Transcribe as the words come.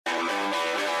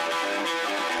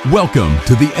Welcome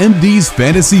to the MD's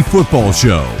Fantasy Football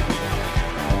Show.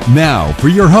 Now for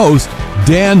your host,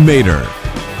 Dan Mader.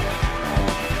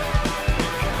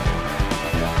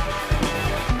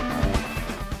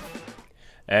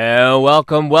 And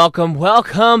welcome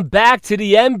back to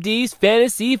the MD's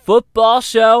Fantasy Football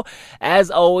Show.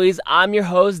 As always, I'm your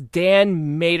host,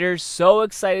 Dan Mader. So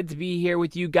excited to be here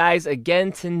with you guys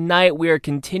again tonight. We are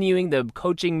continuing the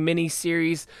coaching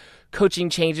mini-series, Coaching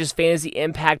Changes Fantasy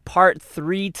Impact Part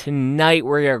 3 tonight.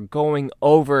 We are going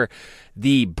over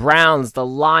the Browns, the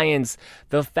Lions,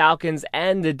 the Falcons,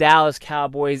 and the Dallas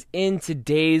Cowboys in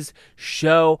today's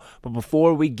show. But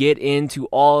before we get into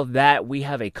all of that, we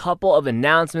have a couple of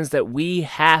announcements that we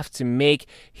have to make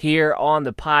here on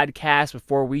the podcast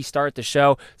before we start the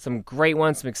show. Some great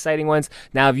ones, some exciting ones.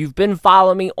 Now, if you've been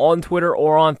following me on Twitter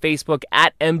or on Facebook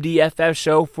at MDFF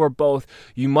Show for both,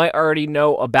 you might already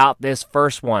know about this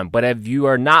first one. But if you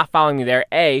are not following me there,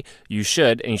 you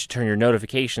should, and you should turn your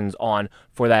notifications on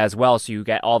for that as well, so you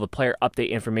get all the player update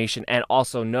information and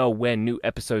also know when new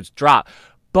episodes drop.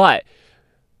 But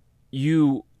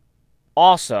you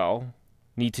also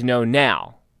need to know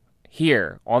now,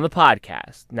 here on the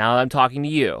podcast, now that I'm talking to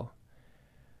you,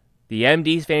 the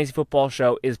MD's Fantasy Football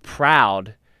Show is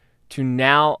proud to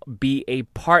now be a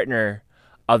partner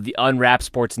of the Unwrapped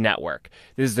Sports Network.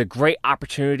 This is a great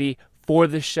opportunity for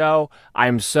the show.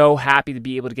 I'm so happy to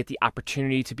be able to get the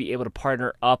opportunity to be able to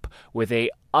partner up with a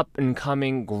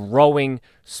up-and-coming, growing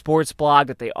sports blog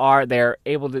that they are. They are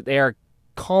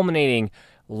culminating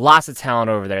lots of talent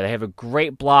over there. They have a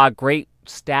great blog, great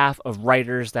staff of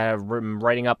writers that are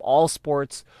writing up all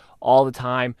sports all the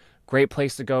time. Great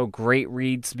place to go, great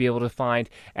reads to be able to find.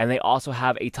 And they also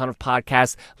have a ton of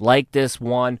podcasts like this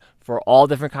one for all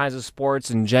different kinds of sports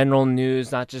and general news,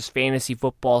 not just fantasy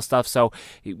football stuff. So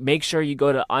make sure you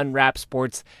go to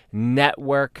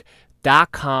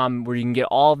unwrappedsportsnetwork.com where you can get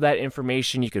all of that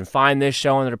information. You can find this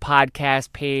show on their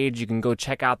podcast page. You can go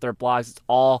check out their blogs. It's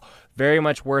all very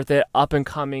much worth it. Up and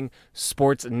coming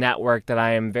sports network that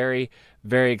I am very,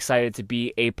 very excited to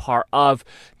be a part of.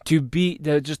 To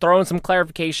just throw in some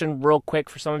clarification real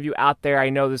quick for some of you out there. I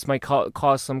know this might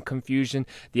cause some confusion.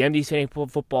 The MD's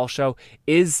Fantasy Football Show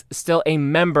is still a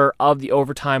member of the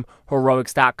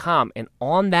OvertimeHeroics.com. And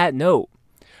on that note,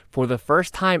 for the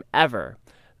first time ever,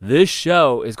 this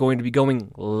show is going to be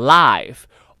going live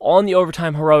on the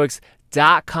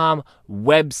OvertimeHeroics.com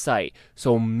website.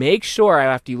 So make sure,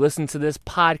 after you listen to this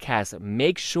podcast,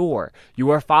 make sure you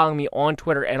are following me on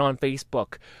Twitter and on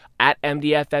Facebook at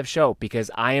MDFF Show,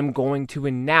 because I am going to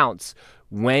announce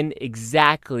when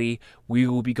exactly we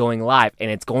will be going live, and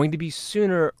it's going to be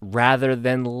sooner rather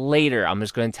than later. I'm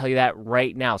just going to tell you that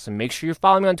right now. So make sure you're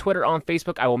following me on Twitter, on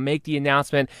Facebook. I will make the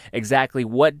announcement exactly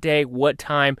what day, what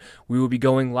time we will be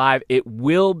going live. It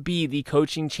will be the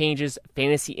Coaching Changes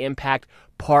Fantasy Impact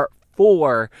Part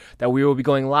 4 that we will be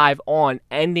going live on,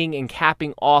 ending and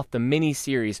capping off the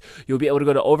mini-series. You'll be able to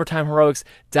go to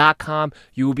OvertimeHeroics.com.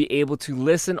 You will be able to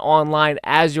listen online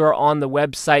as you're on the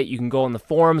website. You can go on the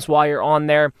forums while you're on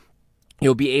there.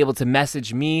 You'll be able to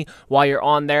message me while you're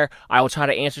on there. I will try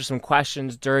to answer some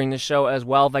questions during the show as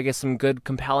well if I get some good,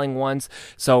 compelling ones.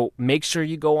 So make sure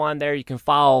you go on there. You can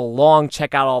follow along,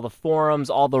 check out all the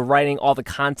forums, all the writing, all the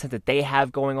content that they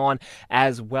have going on,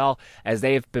 as well as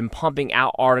they have been pumping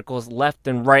out articles left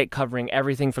and right covering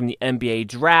everything from the NBA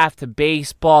draft to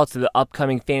baseball to the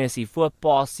upcoming fantasy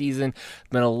football season.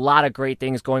 Been a lot of great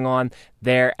things going on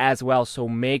there as well. So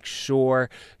make sure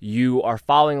you are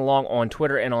following along on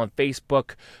Twitter and on Facebook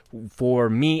for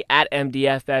me at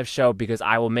MDFF Show, because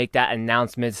I will make that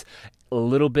announcement a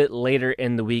little bit later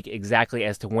in the week exactly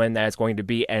as to when that is going to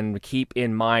be. And keep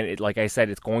in mind, like I said,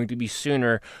 it's going to be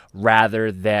sooner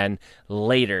rather than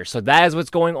later. So that is what's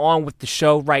going on with the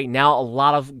show right now. A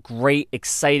lot of great,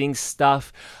 exciting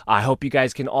stuff. I hope you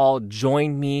guys can all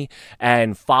join me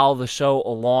and follow the show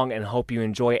along, and hope you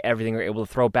enjoy everything we're able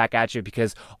to throw back at you,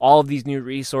 because all of these new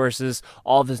resources,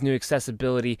 all of this new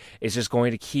accessibility is just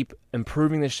going to keep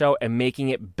improving the show and making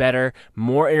it better,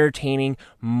 more entertaining,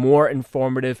 more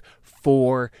informative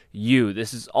for you.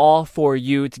 This is all for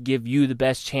you, to give you the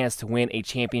best chance to win a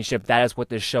championship. That is what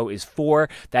this show is for.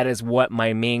 That is what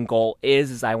my main goal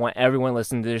is I want everyone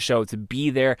listening to the show to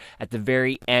be there at the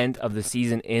very end of the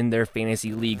season in their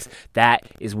fantasy leagues. That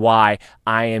is why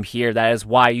I am here. That is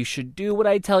why you should do what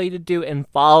I tell you to do and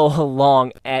follow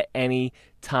along at any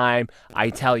time I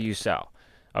tell you so.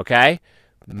 Okay?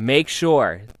 Make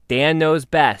sure Dan knows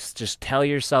best. Just tell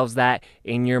yourselves that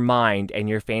in your mind and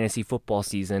your fantasy football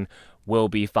season will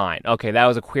be fine. Okay, that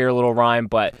was a queer little rhyme,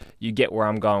 but you get where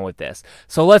I'm going with this.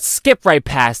 So let's skip right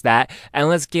past that and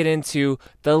let's get into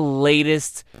the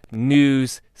latest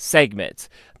news segment.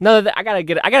 I gotta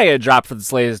get a drop for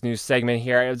this latest news segment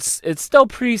here. It's still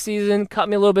preseason. Cut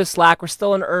me a little bit of slack. We're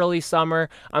still in early summer.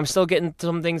 I'm still getting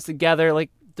some things together.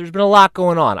 Like, there's been a lot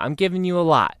going on. I'm giving you a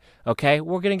lot. Okay,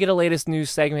 we're gonna get a latest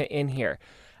news segment in here,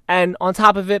 and on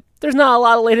top of it, there's not a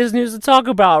lot of latest news to talk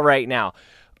about right now.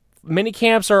 Mini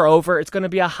camps are over. It's going to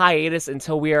be a hiatus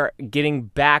until we are getting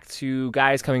back to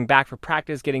guys coming back for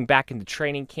practice, getting back into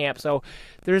training camp. So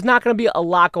there's not going to be a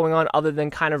lot going on other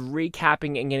than kind of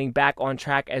recapping and getting back on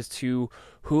track as to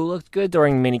who looked good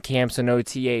during mini camps and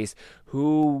OTAs,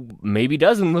 who maybe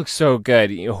doesn't look so good,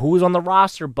 who's on the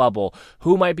roster bubble,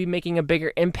 who might be making a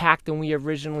bigger impact than we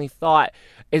originally thought.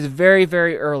 It's very,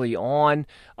 very early on.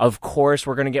 Of course,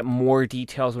 we're going to get more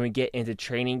details when we get into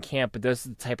training camp, but this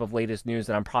is the type of latest news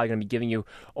that I'm probably going to be giving you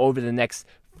over the next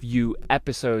few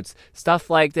episodes. Stuff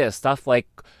like this, stuff like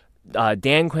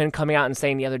Dan Quinn coming out and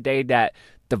saying the other day that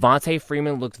Devontae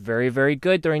Freeman looked very, very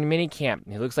good during minicamp.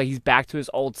 He looks like he's back to his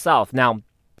old self. Now,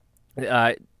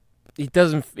 he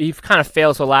kind of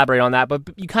fails to elaborate on that, but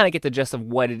you kind of get the gist of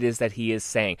what it is that he is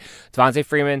saying. Devontae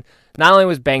Freeman not only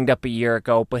was banged up a year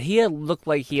ago, but he had looked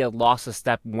like he had lost a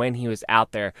step when he was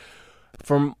out there.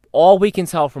 From all we can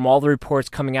tell from all the reports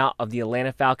coming out of the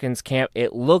Atlanta Falcons camp,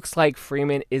 it looks like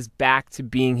Freeman is back to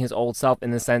being his old self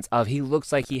in the sense of he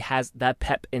looks like he has that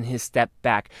pep in his step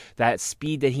back, that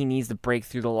speed that he needs to break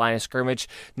through the line of scrimmage.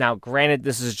 Now, granted,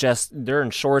 this is just, they're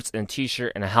in shorts and a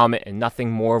t-shirt and a helmet and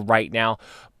nothing more right now,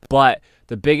 but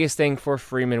the biggest thing for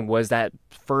Freeman was that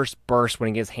first burst when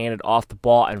he gets handed off the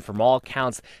ball, and from all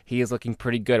accounts, he is looking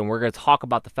pretty good, and we're going to talk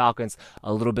about the Falcons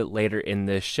a little bit later in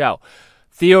this show.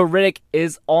 Theo Riddick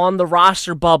is on the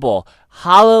roster bubble.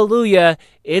 Hallelujah.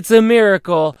 It's a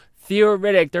miracle. Theo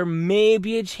Riddick, there may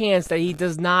be a chance that he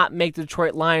does not make the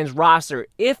Detroit Lions roster.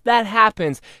 If that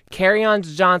happens, Kerryon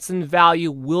Johnson value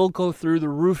will go through the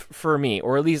roof for me,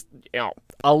 or at least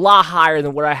a lot higher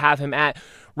than what I have him at.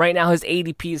 Right now, his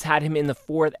ADP's had him in the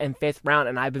 4th and 5th round,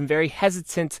 and I've been very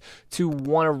hesitant to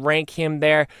want to rank him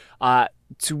there,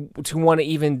 to want to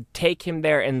even take him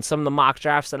there in some of the mock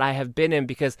drafts that I have been in,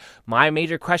 because my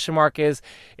major question mark is,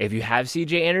 if you have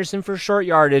CJ Anderson for short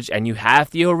yardage and you have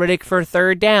Theo Riddick for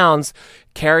third downs,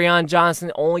 Kerryon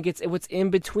Johnson only gets what's in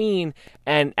between,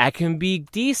 and that can be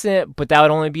decent, but that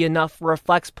would only be enough for a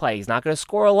flex play. He's not going to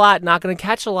score a lot, not going to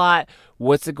catch a lot.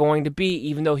 What's it going to be,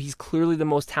 even though he's clearly the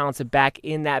most talented back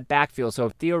in that backfield? So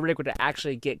if Theo Riddick were to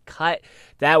actually get cut,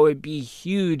 that would be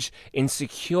huge in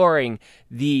securing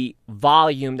the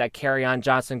volume that Kerryon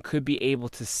Johnson could be able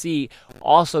to see.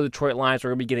 Also, Detroit Lions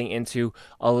we're going to be getting into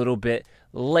a little bit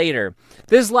later.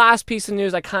 This last piece of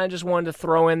news I kind of just wanted to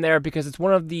throw in there because it's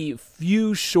one of the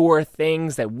few sure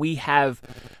things that we have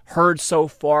heard so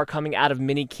far coming out of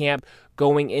minicamp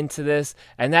going into this,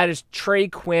 and that is Trey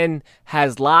Quinn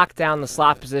has locked down the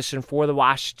slot position for the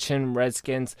Washington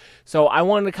Redskins. So I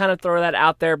wanted to kind of throw that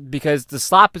out there because the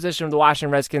slot position of the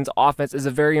Washington Redskins offense is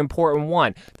a very important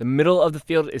one. The middle of the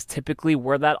field is typically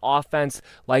where that offense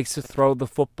likes to throw the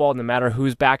football, no matter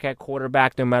who's back at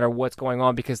quarterback, no matter what's going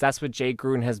on, because that's what Jay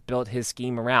Gruden has built his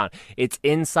scheme around. It's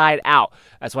inside out.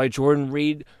 That's why Jordan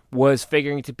Reed was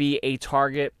figuring to be a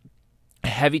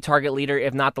heavy target leader,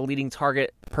 if not the leading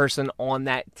target person on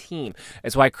that team.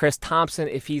 It's why Chris Thompson,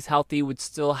 if he's healthy, would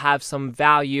still have some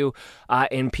value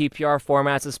in PPR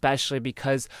formats, especially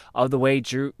because of the way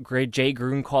Jay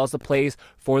Gruden calls the plays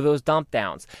for those dump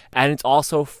downs. And it's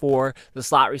also for the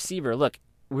slot receiver. Look,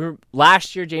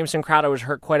 last year, Jameson Crowder was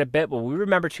hurt quite a bit, but we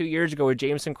remember 2 years ago where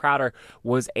Jameson Crowder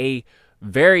was a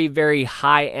very, very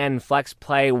high-end flex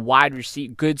play,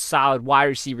 good solid wide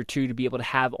receiver too to be able to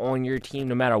have on your team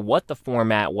no matter what the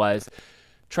format was.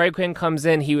 Trey Quinn comes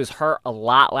in. He was hurt a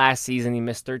lot last season. He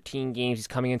missed 13 games. He's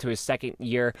coming into his second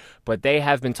year, but they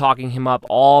have been talking him up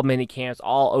all mini camps,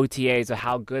 all OTAs of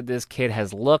how good this kid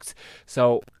has looked.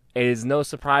 So it is no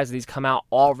surprise that he's come out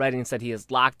already and said he has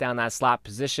locked down that slot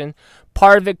position.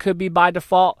 Part of it could be by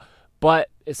default, but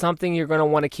it's something you're going to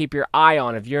want to keep your eye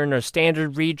on. If you're in a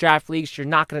standard redraft leagues, you're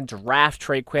not going to draft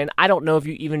Trey Quinn. I don't know if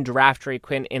you even draft Trey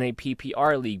Quinn in a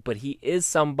PPR league, but he is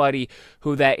somebody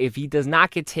who that if he does not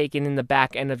get taken in the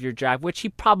back end of your draft, which he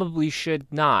probably should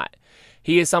not,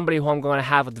 he is somebody who I'm going to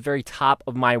have at the very top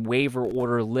of my waiver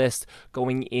order list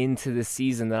going into the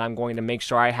season that I'm going to make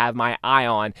sure I have my eye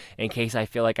on in case I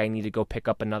feel like I need to go pick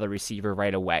up another receiver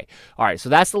right away. All right, so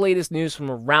that's the latest news from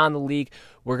around the league.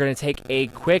 We're going to take a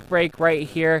quick break right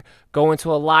here, go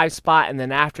into a live spot, and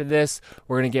then after this,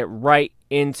 we're going to get right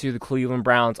into the Cleveland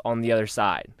Browns on the other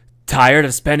side. Tired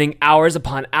of spending hours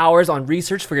upon hours on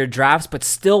research for your drafts but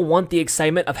still want the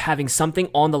excitement of having something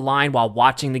on the line while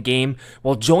watching the game?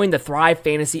 Well, join the Thrive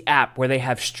Fantasy app where they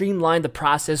have streamlined the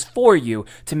process for you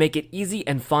to make it easy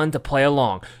and fun to play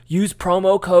along. Use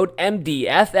promo code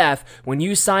MDFF when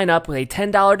you sign up with a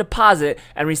 $10 deposit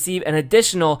and receive an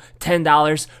additional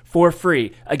 $10 for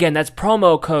free. Again, that's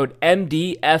promo code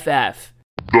MDFF.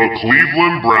 The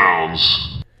Cleveland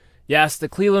Browns. Yes, the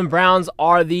Cleveland Browns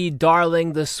are the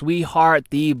darling, the sweetheart,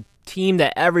 the team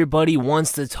that everybody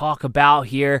wants to talk about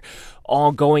here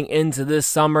all going into this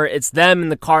summer. It's them and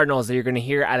the Cardinals that you're going to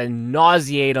hear at a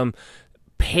nauseatum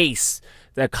pace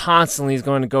that constantly is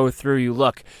going to go through you.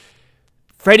 Look,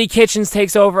 Freddie Kitchens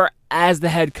takes over as the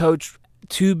head coach,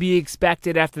 to be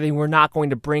expected after they were not going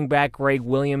to bring back Greg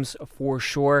Williams for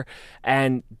sure.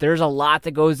 And there's a lot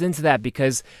that goes into that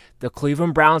because the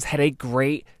Cleveland Browns had a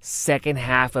great second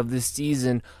half of the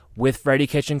season with Freddie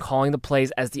Kitchens calling the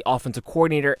plays as the offensive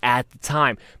coordinator at the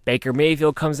time. Baker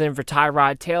Mayfield comes in for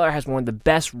Tyrod Taylor, has one of the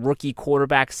best rookie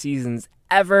quarterback seasons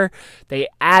ever. They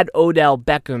add Odell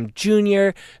Beckham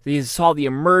Jr. They saw the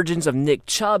emergence of Nick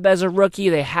Chubb as a rookie.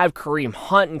 They have Kareem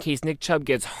Hunt in case Nick Chubb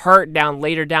gets hurt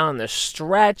later down in the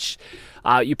stretch.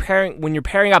 When you're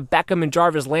pairing up Beckham and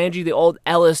Jarvis Landry, the old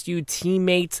LSU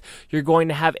teammates, you're going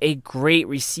to have a great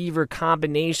receiver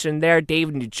combination there.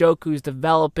 David Njoku is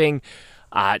developing.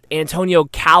 Antonio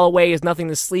Callaway is nothing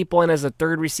to sleep on as a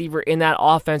third receiver in that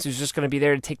offense who's just going to be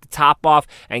there to take the top off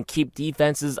and keep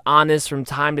defenses honest from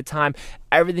time to time.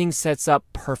 Everything sets up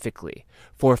perfectly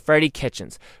for Freddie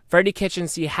Kitchens. Freddie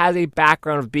Kitchens, he has a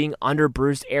background of being under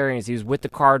Bruce Arians. He was with the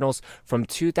Cardinals from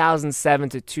 2007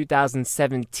 to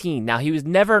 2017. Now, he was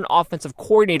never an offensive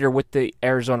coordinator with the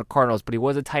Arizona Cardinals, but he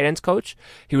was a tight ends coach.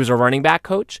 He was a running back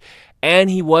coach. And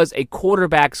he was a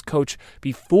quarterbacks coach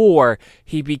before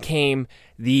he became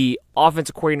the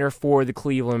offensive coordinator for the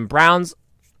Cleveland Browns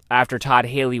after Todd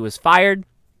Haley was fired,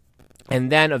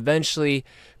 and then eventually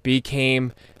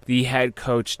became the head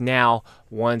coach now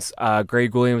once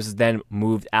Greg Williams is then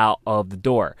moved out of the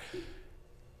door.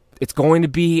 It's going to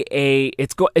be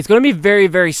going to be very,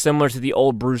 very similar to the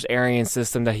old Bruce Arians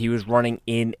system that he was running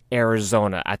in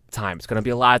Arizona at the time. It's going to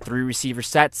be a lot of three receiver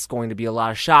sets. It's going to be a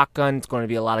lot of shotgun. It's going to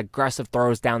be a lot of aggressive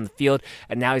throws down the field.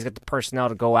 And now he's got the personnel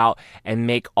to go out and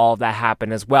make all of that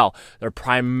happen as well. They're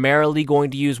primarily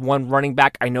going to use one running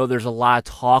back. I know there's a lot of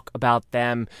talk about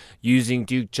them using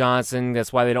Duke Johnson.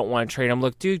 That's why they don't want to trade him.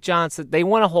 Look, Duke Johnson, they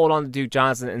want to hold on to Duke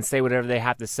Johnson and say whatever they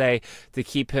have to say to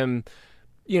keep him,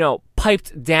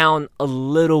 piped down a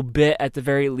little bit at the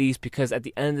very least, because at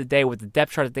the end of the day, with the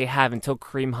depth chart that they have until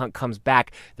Kareem Hunt comes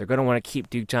back, they're going to want to keep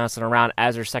Duke Johnson around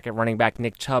as their second running back.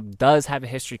 Nick Chubb does have a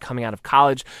history coming out of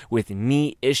college with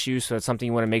knee issues, so it's something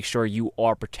you want to make sure you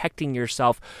are protecting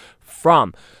yourself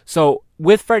from. So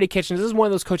with Freddie Kitchens, this is one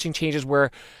of those coaching changes where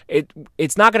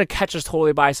it's not going to catch us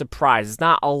totally by surprise. It's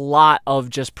not a lot of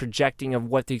just projecting of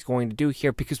what he's going to do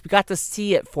here, because we got to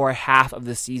see it for a half of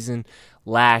the season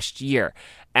last year.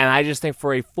 And I just think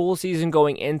for a full season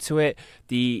going into it,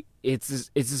 it's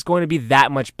just going to be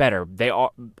that much better. They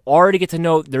already get to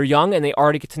know, they're young, and they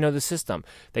already get to know the system.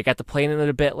 They got to play in it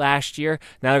a bit last year.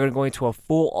 Now they're going to go into a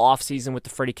full offseason with the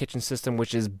Freddie Kitchens system,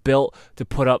 which is built to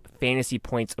put up fantasy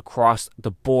points across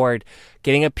the board.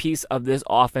 Getting a piece of this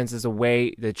offense is a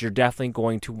way that you're definitely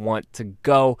going to want to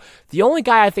go. The only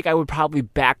guy I think I would probably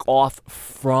back off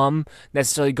from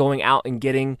necessarily going out and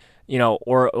getting,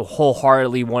 or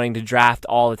wholeheartedly wanting to draft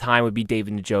all the time would be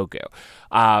David Njoku.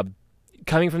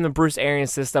 Coming from the Bruce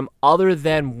Arians system, other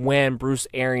than when Bruce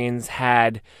Arians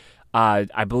had,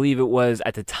 I believe it was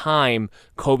at the time,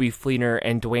 Kobe Fleener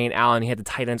and Dwayne Allen. He had the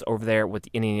tight ends over there with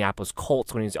the Indianapolis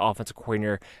Colts when he was the offensive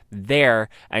coordinator there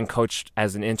and coached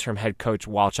as an interim head coach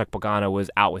while Chuck Pagano was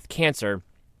out with cancer.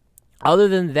 Other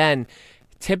than then,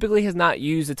 typically has not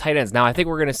used the tight ends. Now, I think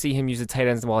we're going to see him use the tight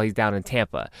ends while he's down in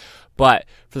Tampa. But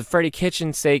for the Freddie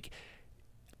Kitchens' sake,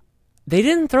 they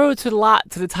didn't throw it to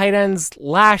the tight ends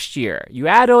last year. You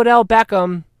add Odell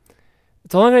Beckham,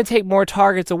 it's only going to take more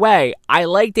targets away. I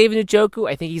like David Njoku.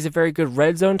 I think he's a very good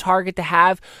red zone target to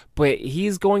have, but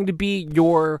he's going to be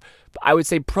your, I would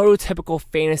say, prototypical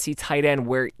fantasy tight end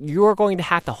where you're going to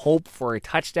have to hope for a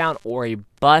touchdown or a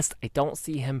bust. I don't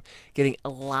see him getting a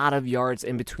lot of yards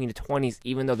in between the 20s,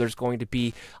 even though there's going to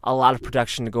be a lot of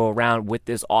production to go around with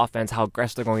this offense, how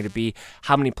aggressive they're going to be,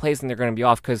 how many plays they're going to be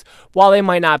off, because while they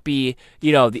might not be,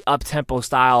 the up-tempo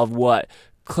style of what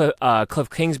Cliff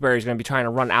Kingsbury is going to be trying to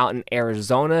run out in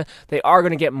Arizona, they are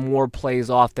going to get more plays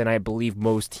off than I believe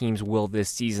most teams will this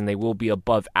season. They will be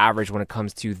above average when it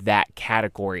comes to that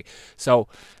category. So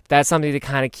that's something to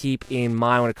kind of keep in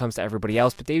mind when it comes to everybody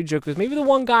else. But David Njoku is maybe the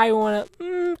one guy you want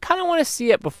to kind of want to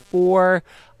see it before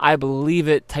I believe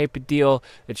it type of deal,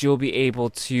 that you'll be able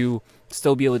to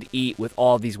still be able to eat with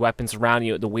all of these weapons around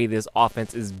you, the way this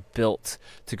offense is built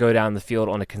to go down the field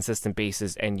on a consistent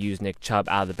basis and use Nick Chubb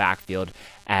out of the backfield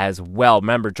as well.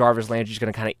 Remember, Jarvis Landry's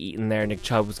going to kind of eat in there. Nick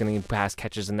Chubb was going to get pass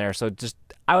catches in there. So just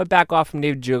I would back off from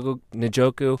David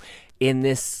Njoku in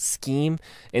this scheme,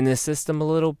 in this system a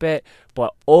little bit.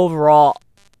 But overall,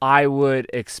 I would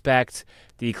expect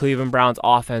the Cleveland Browns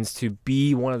offense to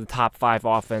be one of the top 5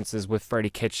 offenses with Freddie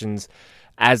Kitchens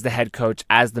as the head coach,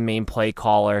 as the main play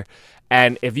caller.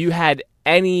 And if you had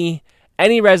any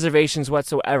reservations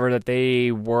whatsoever that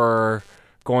they were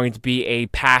going to be a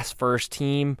pass-first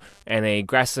team and an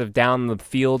aggressive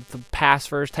down-the-field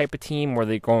pass-first type of team where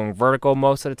they're going vertical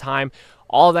most of the time,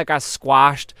 all of that got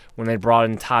squashed when they brought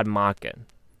in Todd Monken.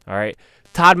 All right,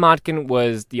 Todd Monken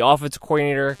was the offensive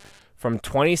coordinator from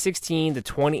 2016 to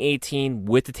 2018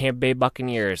 with the Tampa Bay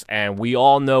Buccaneers, and we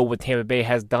all know what Tampa Bay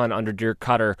has done under Dirk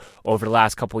Cutter over the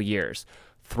last couple of years.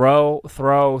 Throw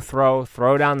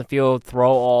down the field,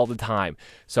 throw all the time.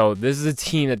 So this is a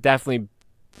team that definitely,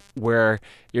 where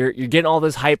you're getting all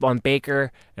this hype on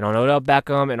Baker and on Odell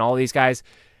Beckham and all these guys.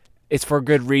 It's for a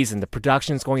good reason. The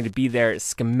production is going to be there.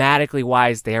 Schematically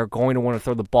wise, they are going to want to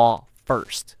throw the ball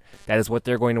first. That is what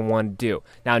they're going to want to do.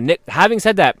 Now, Nick, having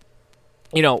said that,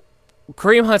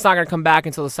 Kareem Hunt's not going to come back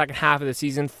until the second half of the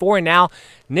season. For now,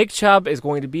 Nick Chubb is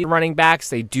going to be running backs.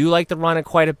 They do like to run it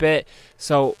quite a bit,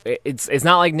 so it's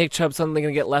not like Nick Chubb's suddenly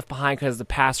going to get left behind because of the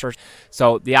pass rush.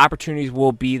 So the opportunities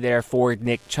will be there for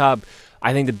Nick Chubb.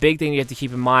 I think the big thing you have to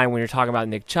keep in mind when you're talking about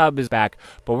Nick Chubb is back,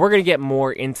 but we're going to get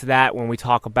more into that when we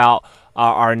talk about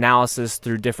our analysis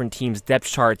through different teams' depth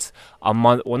charts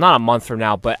not a month from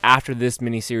now, but after this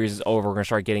miniseries is over, we're going to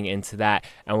start getting into that,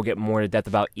 and we'll get more in depth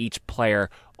about each player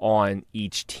on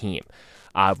each team.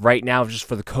 Right now, just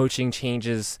for the coaching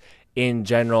changes in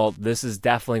general, this is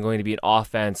definitely going to be an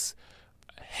offense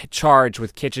charged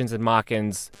with Kitchens and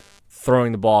Mockins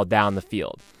throwing the ball down the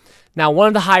field. Now, one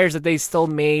of the hires that they still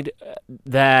made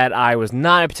that I was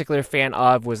not a particular fan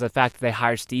of was the fact that they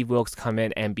hired Steve Wilks to come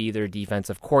in and be their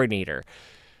defensive coordinator.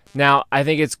 Now, I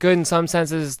think it's good in some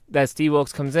senses that Steve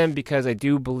Wilks comes in because I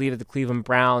do believe that the Cleveland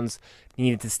Browns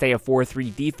needed to stay a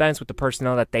 4-3 defense with the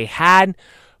personnel that they had.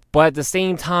 But at the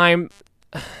same time,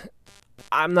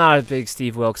 I'm not a big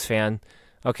Steve Wilks fan.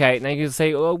 Okay, now you can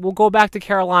say, well, we'll go back to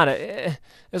Carolina.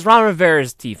 It's Ron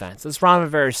Rivera's defense. It's Ron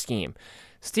Rivera's scheme.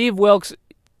 Steve Wilks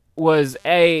was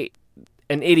an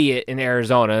idiot in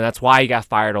Arizona, and that's why he got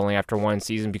fired only after one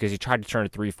season, because he tried to turn a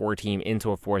 3-4 team into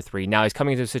a 4-3. Now he's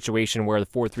coming into a situation where the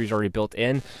 4-3 is already built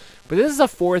in, but this is a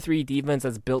 4-3 defense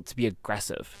that's built to be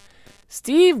aggressive.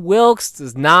 Steve Wilks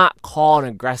does not call an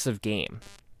aggressive game,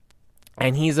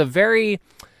 and he's a very,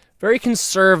 very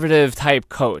conservative type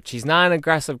coach. He's not an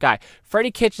aggressive guy. Freddie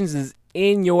Kitchens is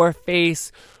in your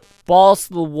face, balls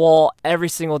to the wall every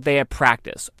single day at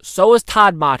practice. So is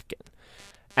Todd Monken.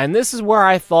 And this is where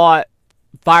I thought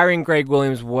firing Greg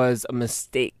Williams was a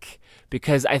mistake,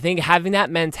 because I think having that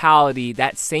mentality,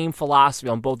 that same philosophy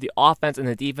on both the offense and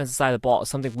the defensive side of the ball is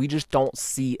something we just don't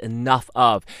see enough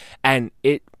of. And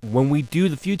when we do,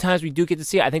 the few times we do get to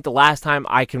see it, I think the last time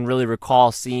I can really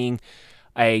recall seeing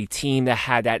a team that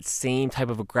had that same type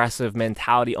of aggressive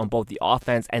mentality on both the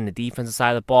offense and the defensive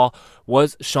side of the ball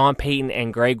was Sean Payton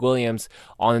and Greg Williams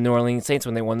on the New Orleans Saints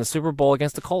when they won the Super Bowl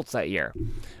against the Colts that year.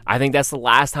 I think that's the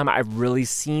last time I've really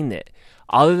seen it.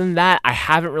 Other than that, I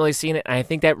haven't really seen it, and I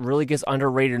think that really gets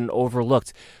underrated and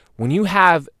overlooked. When you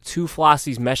have two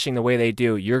philosophies meshing the way they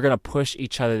do, you're going to push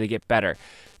each other to get better.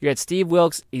 You got Steve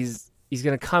Wilks, He's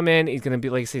going to come in, he's going to be,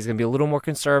 like I say, he's going to be a little more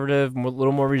conservative, a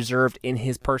little more reserved in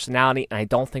his personality, and I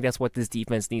don't think that's what this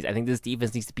defense needs. I think this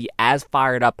defense needs to be as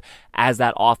fired up as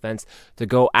that offense to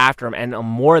go after him, and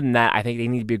more than that, I think they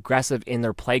need to be aggressive in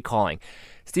their play calling.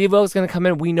 Steve Wilks is going to come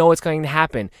in, we know what's going to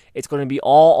happen. It's going to be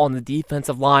all on the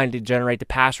defensive line to generate the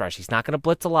pass rush. He's not going to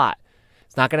blitz a lot.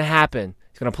 It's not going to happen.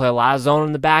 He's going to play a lot of zone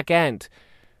in the back end,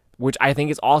 which I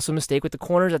think is also a mistake with the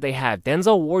corners that they have.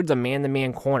 Denzel Ward's a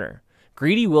man-to-man corner.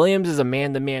 Greedy Williams is a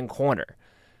man-to-man corner.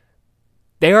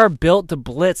 They are built to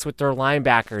blitz with their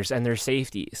linebackers and their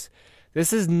safeties.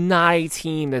 This is not a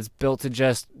team that's built to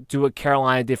just do what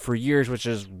Carolina did for years, which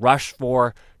is rush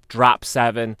 4, drop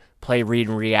 7, play read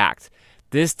and react.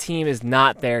 This team is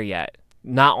not there yet.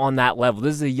 Not on that level.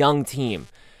 This is a young team.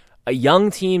 Young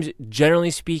teams,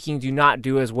 generally speaking, do not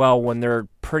do as well when they're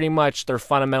pretty much their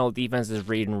fundamental defense is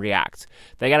read and react.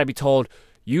 They got to be told,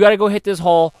 you got to go hit this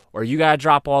hole, or you got to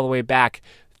drop all the way back.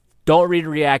 don't read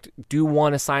and react. Do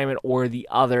one assignment or the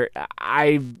other.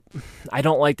 I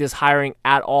don't like this hiring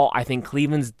at all. I think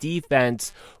Cleveland's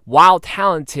defense, while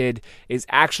talented, is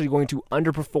actually going to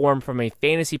underperform from a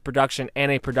fantasy production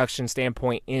and a production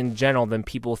standpoint in general than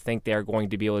people think they're going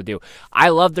to be able to do. I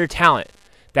love their talent.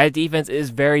 That defense is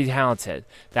very talented.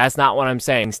 That's not what I'm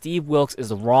saying. Steve Wilks is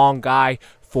the wrong guy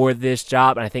for this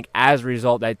job, and I think as a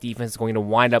result, that defense is going to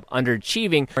wind up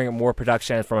underachieving, bringing more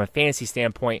production from a fantasy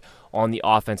standpoint on the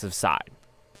offensive side.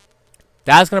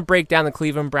 That's going to break down the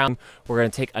Cleveland Browns. We're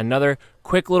going to take another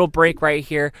quick little break right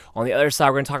here. On the other side,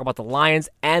 we're going to talk about the Lions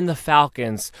and the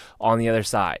Falcons on the other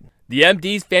side. The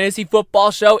MD's Fantasy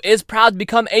Football Show is proud to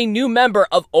become a new member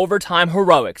of Overtime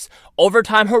Heroics.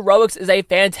 Overtime Heroics is a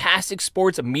fantastic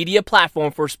sports media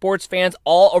platform for sports fans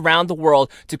all around the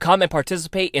world to come and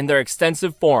participate in their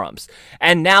extensive forums.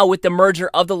 And now with the merger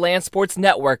of the Land Sports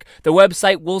Network, the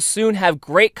website will soon have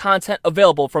great content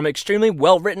available, from extremely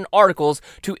well-written articles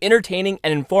to entertaining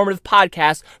and informative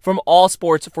podcasts from all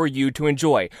sports for you to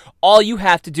enjoy. All you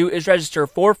have to do is register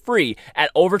for free at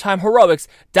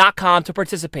overtimeheroics.com to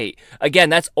participate. Again,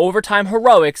 that's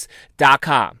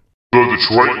overtimeheroics.com. The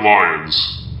Detroit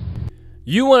Lions.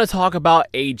 You want to talk about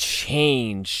a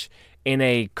change in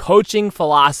a coaching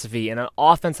philosophy and an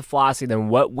offensive philosophy than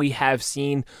what we have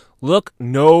seen? Look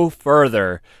no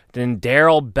further than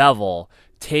Darrell Bevell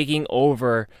taking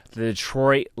over the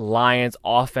Detroit Lions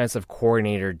offensive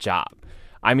coordinator job.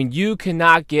 I mean, you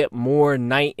cannot get more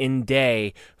night and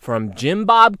day from Jim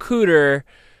Bob Cooter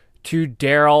to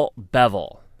Darrell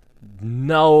Bevell.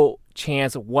 No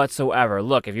chance whatsoever.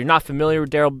 Look, if you're not familiar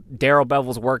with Darrell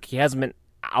Bevell's work, he hasn't been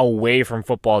away from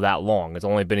football that long. It's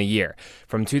only been a year.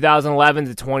 From 2011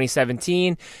 to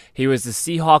 2017, he was the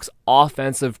Seahawks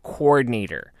offensive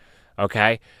coordinator.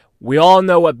 Okay? We all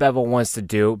know what Bevell wants to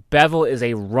do. Bevell is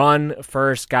a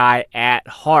run-first guy at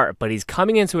heart, but he's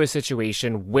coming into a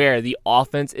situation where the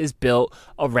offense is built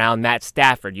around Matt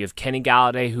Stafford. You have Kenny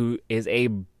Galladay, who is a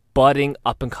budding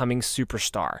up-and-coming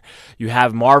superstar. You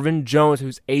have Marvin Jones,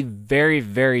 who's a very,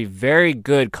 very, very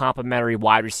good complementary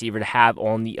wide receiver to have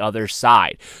on the other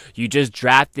side. You just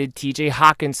drafted TJ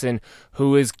Hawkinson,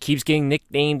 who keeps getting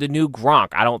nicknamed the new Gronk.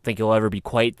 I don't think he'll ever be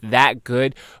quite that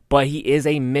good, but he is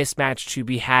a mismatch to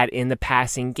be had in the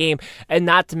passing game. And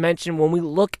not to mention, when we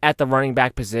look at the running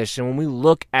back position, when we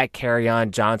look at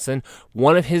Kerryon Johnson,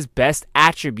 one of his best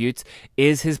attributes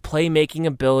is his playmaking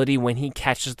ability when he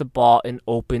catches the ball in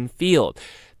open field.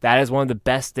 That is one of the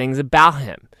best things about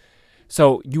him.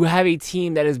 So you have a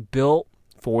team that is built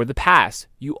for the pass.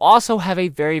 You also have a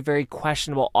very, very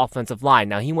questionable offensive line.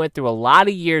 Now, he went through a lot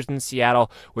of years in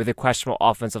Seattle with a questionable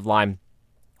offensive line,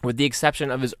 with the exception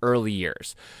of his early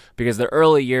years. Because the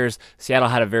early years, Seattle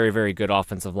had a very, very good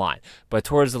offensive line. But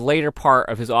towards the later part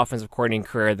of his offensive coordinating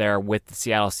career there with the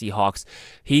Seattle Seahawks,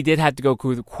 he did have to go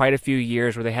through quite a few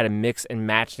years where they had a mix and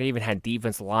match. They even had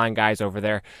defensive line guys over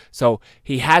there. So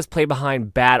he has played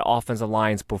behind bad offensive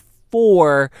lines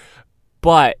before,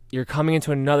 but you're coming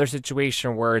into another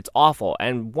situation where it's awful.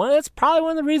 And it's probably one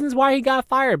of the reasons why he got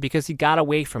fired, because he got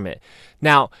away from it.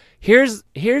 Now, here's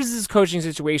this coaching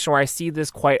situation where I see this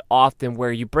quite often,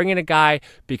 where you bring in a guy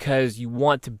because you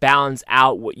want to balance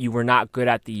out what you were not good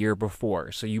at the year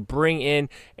before. So you bring in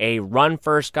a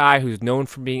run-first guy who's known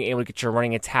for being able to get your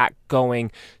running attack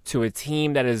going to a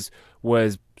team that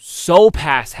was so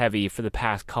pass heavy for the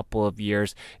past couple of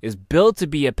years, is built to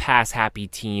be a pass happy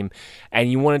team,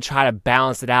 and you want to try to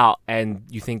balance it out, and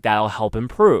you think that'll help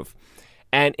improve.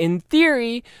 And in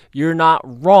theory, you're not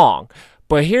wrong.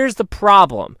 But here's the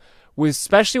problem,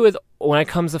 especially when it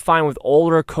comes to find with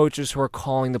older coaches who are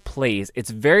calling the plays,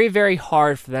 it's very, very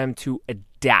hard for them to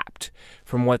adapt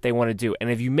from what they want to do.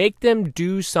 And if you make them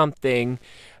do something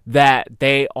that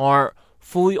they aren't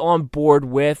fully on board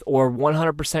with or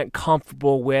 100%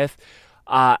 comfortable with,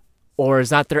 or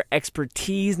is not their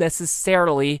expertise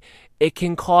necessarily, it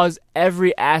can cause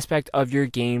every aspect of your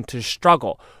game to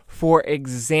struggle. For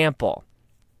example,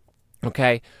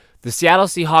 okay, the Seattle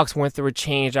Seahawks went through a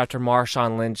change after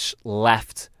Marshawn Lynch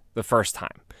left the first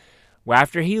time. Well,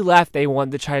 after he left, they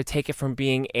wanted to try to take it from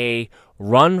being a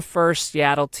run-first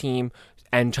Seattle team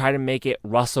and try to make it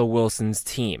Russell Wilson's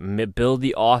team, build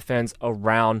the offense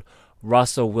around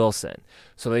Russell Wilson.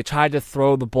 So they tried to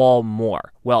throw the ball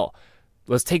more. Well,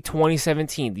 let's take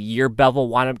 2017, the year Bevell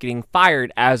wound up getting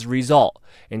fired as a result.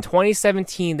 In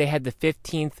 2017, they had the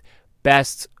 15th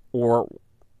best, or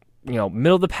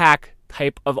middle of the pack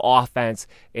type of offense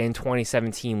in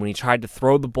 2017 when he tried to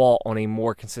throw the ball on a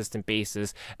more consistent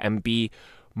basis and be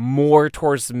more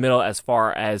towards the middle as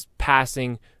far as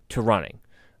passing to running.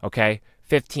 Okay,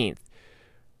 15th.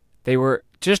 They were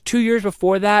just 2 years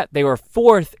before that, they were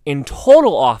 4th in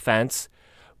total offense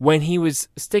when he was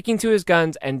sticking to his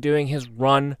guns and doing his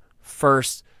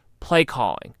run-first play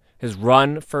calling, his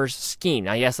run-first scheme.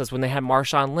 Now, yes, that's when they had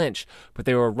Marshawn Lynch, but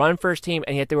they were a run-first team,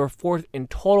 and yet they were 4th in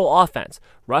total offense.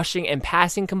 Rushing and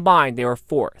passing combined, they were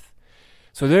 4th.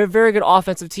 So they're a very good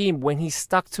offensive team when he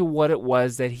stuck to what it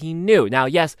was that he knew. Now,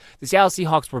 yes, the Seattle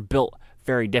Seahawks were built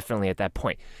very differently at that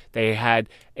point. They had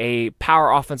a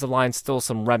power offensive line, still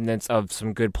some remnants of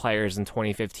some good players in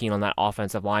 2015 on that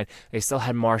offensive line. They still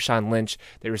had Marshawn Lynch.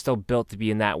 They were still built to be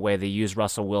in that way. They used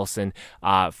Russell Wilson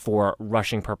for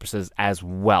rushing purposes as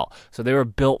well. So they were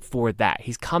built for that.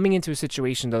 He's coming into a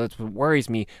situation, though, that's what worries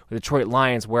me with the Detroit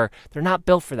Lions, where they're not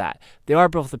built for that. They are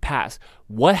built for the pass.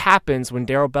 What happens when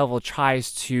Darrell Bevell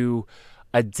tries to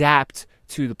adapt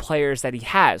to the players that he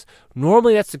has?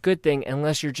 Normally that's a good thing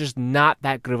unless you're just not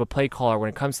that good of a play caller when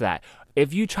it comes to that.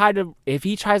 If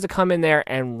he tries to come in there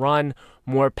and run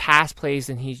more pass plays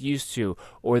than he's used to,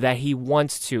 or that he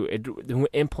wants to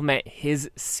implement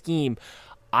his scheme,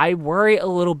 I worry a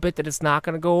little bit that it's not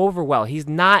going to go over well. He's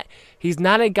not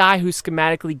a guy who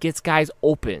schematically gets guys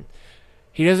open.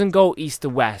 He doesn't go east to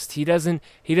west. He doesn't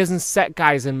set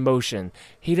guys in motion.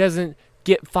 He doesn't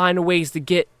find ways to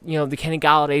get, the Kenny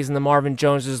Galladays and the Marvin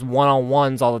Joneses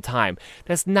one-on-ones all the time.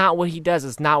 That's not what he does.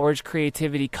 It's not where his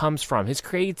creativity comes from. His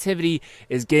creativity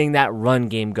is getting that run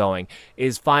game going,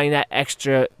 is finding that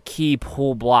extra key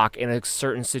pull block in a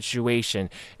certain situation,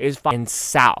 is finding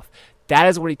south. That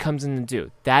is what he comes in to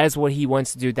do. That is what he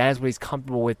wants to do. That is what he's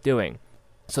comfortable with doing.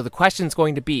 So the question is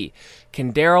going to be,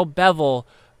 can Darrell Bevell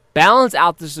balance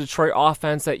out this Detroit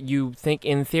offense that you think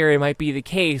in theory might be the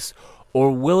case, or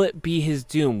will it be his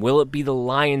doom? Will it be the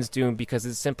Lions' doom because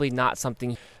it's simply not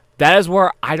something? That is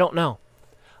where I don't know.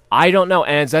 I don't know,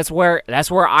 and that's where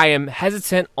I am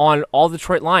hesitant on all the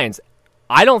Detroit Lions.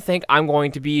 I don't think I'm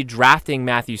going to be drafting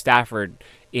Matthew Stafford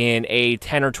in a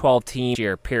 10 or 12 team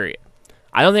year period.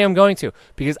 I don't think I'm going to,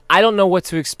 because I don't know what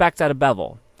to expect out of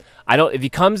Bevell. If he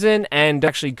comes in and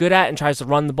actually good at it and tries to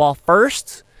run the ball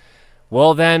first,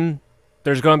 well then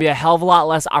there's going to be a hell of a lot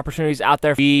less opportunities out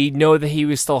there. We know that he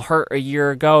was still hurt a year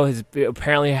ago. He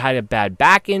apparently had a bad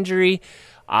back injury.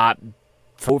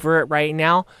 Over it right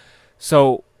now.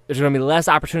 So there's going to be less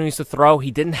opportunities to throw. He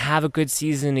didn't have a good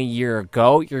season a year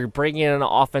ago. You're bringing in an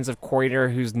offensive coordinator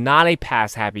who's not a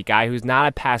pass-happy guy, who's not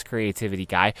a pass creativity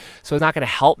guy. So it's not going to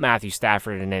help Matthew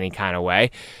Stafford in any kind of way.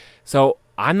 So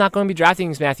I'm not going to be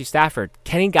drafting Matthew Stafford.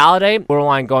 Kenny Galladay,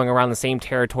 borderline going around the same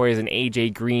territory as an A.J.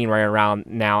 Green right around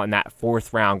now in that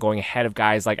 4th round, going ahead of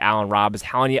guys like Allen Robinson.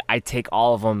 Telling you, I take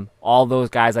all of them. All those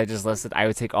guys I just listed, I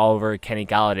would take all over Kenny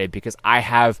Galladay because I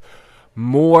have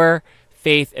more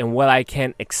faith in what I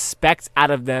can expect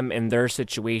out of them in their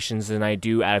situations than I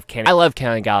do out of Kenny. I love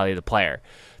Kenny Galladay, the player.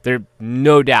 There's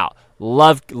no doubt.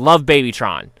 Love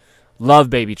Babytron. Love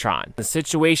Babytron. The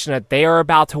situation that they are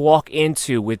about to walk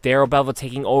into with Darrell Bevell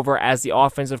taking over as the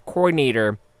offensive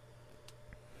coordinator,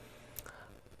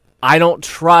 I don't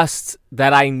trust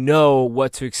that I know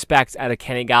what to expect out of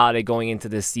Kenny Galladay going into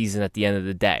this season at the end of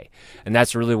the day. And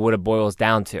that's really what it boils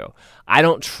down to. I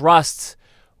don't trust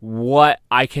what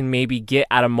I can maybe get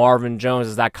out of Marvin Jones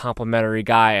as that complimentary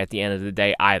guy at the end of the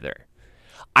day either.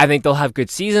 I think they'll have good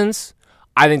seasons.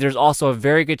 I think there's also a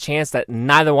very good chance that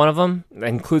neither one of them, that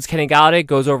includes Kenny Galladay,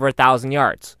 goes over 1,000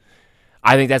 yards.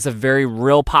 I think that's a very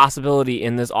real possibility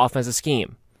in this offensive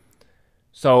scheme.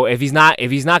 So if he's not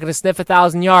going to sniff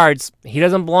 1,000 yards, he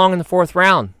doesn't belong in the 4th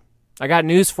round. I got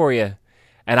news for you.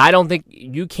 And I don't think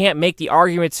you can't make the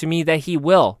argument to me that he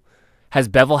will. Has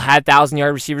Bevell had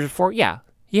 1,000-yard receivers before? Yeah,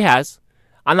 he has.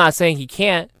 I'm not saying he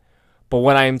can't, but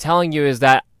what I'm telling you is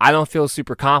that I don't feel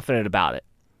super confident about it.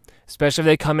 Especially if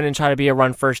they come in and try to be a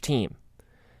run-first team.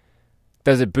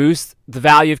 Does it boost the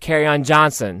value of Kerryon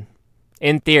Johnson?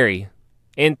 In theory.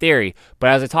 But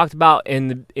as I talked about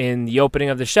in the opening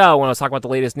of the show, when I was talking about the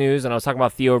latest news, and I was talking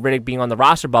about Theo Riddick being on the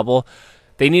roster bubble,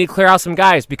 they need to clear out some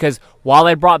guys, because while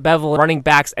they brought Bevell running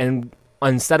backs, and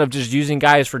instead of just using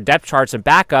guys for depth charts and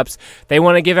backups, they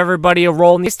want to give everybody a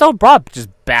role, and they still brought, just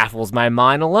baffles my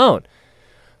mind alone.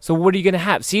 So what are you going to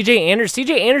have? C.J.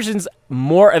 Anderson's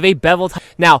more of a Bevell type.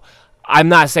 Now, I'm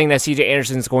not saying that C.J.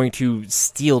 Anderson is going to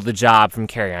steal the job from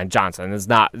Kerryon Johnson. That's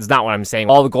not what I'm saying.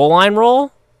 All the goal line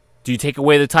role? Do you take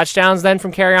away the touchdowns then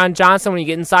from Kerryon Johnson when you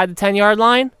get inside the 10-yard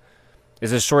line?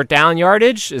 Is it short down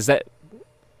yardage? Is it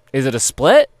a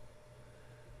split?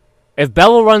 If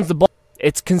Bevell runs the ball,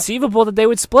 it's conceivable that they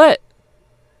would split.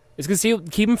 It's conceivable.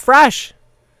 Keep him fresh.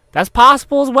 That's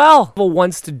possible as well. Bevell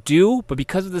wants to do, but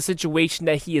because of the situation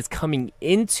that he is coming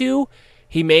into,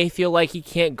 he may feel like he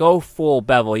can't go full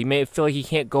Bevell. He may feel like he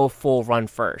can't go full run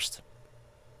first.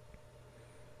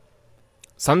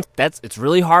 It's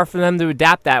really hard for them to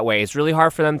adapt that way. It's really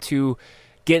hard for them to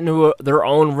get into their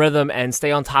own rhythm and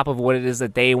stay on top of what it is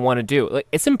that they want to do. Like,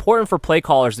 it's important for play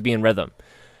callers to be in rhythm.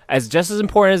 Just as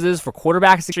important as it is for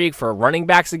quarterbacks to streak, for running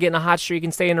backs to get in a hot streak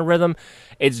and stay in a rhythm,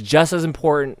 it's just as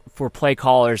important for play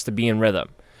callers to be in rhythm.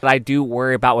 But I do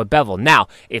worry about with Bevel. Now,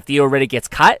 if Theo Riddick gets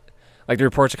cut, like the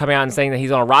reports are coming out and saying that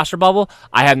he's on a roster bubble,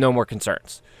 I have no more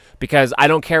concerns. Because I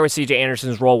don't care what C.J.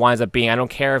 Anderson's role winds up being. I don't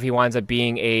care if he winds up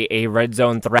being a red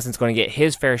zone threat that's going to get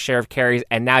his fair share of carries.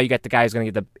 And now you got the guy who's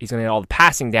going to get all the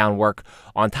passing down work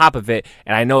on top of it.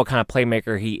 And I know what kind of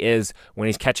playmaker he is when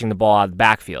he's catching the ball out of the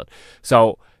backfield.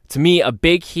 So to me, a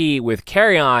big key with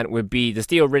Kerryon would be, does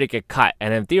Theo Riddick get cut?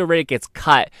 And if Theo Riddick gets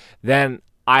cut, then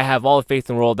I have all the faith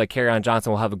in the world that Kerryon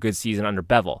Johnson will have a good season under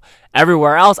Bevel.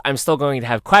 Everywhere else, I'm still going to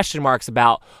have question marks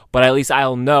about, but at least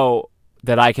I'll know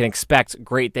that I can expect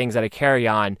great things out of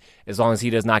Kerryon as long as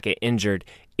he does not get injured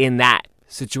in that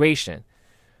situation.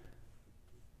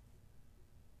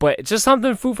 But it's just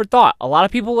something food for thought. A lot of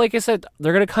people, like I said,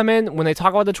 they're going to come in when they talk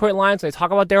about Detroit Lions, when they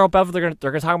talk about Darrell Bevel, they're going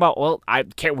to talk about, well,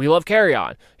 we love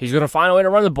Kerryon. He's going to find a way to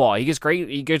run the ball. He gets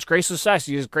great success.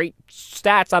 He gets great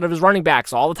stats out of his running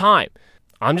backs all the time.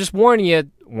 I'm just warning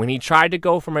you, when he tried to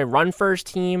go from a run-first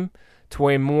team to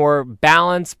a more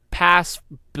balanced pass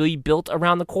built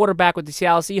around the quarterback with the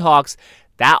Seattle Seahawks,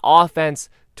 that offense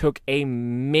took a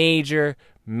major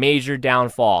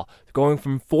downfall. Going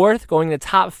from fourth, going to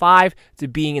top 5, to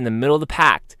being in the middle of the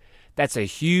pack. That's a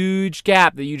huge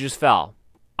gap that you just fell.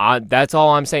 That's all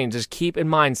I'm saying. Just keep in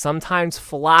mind, sometimes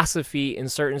philosophy in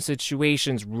certain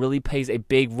situations really plays a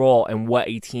big role in what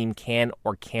a team can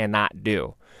or cannot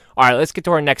do. All right, let's get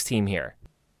to our next team here.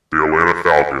 The Atlanta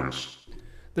Falcons.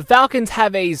 The Falcons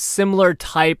have a similar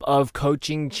type of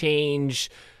coaching change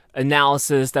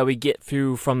analysis that we get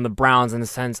through from the Browns, in the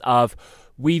sense of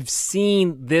we've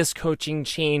seen this coaching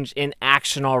change in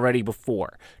action already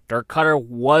before. Dirk Cutter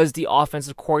was the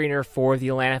offensive coordinator for the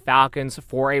Atlanta Falcons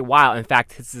for a while. In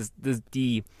fact,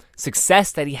 the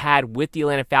success that he had with the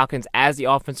Atlanta Falcons as the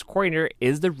offensive coordinator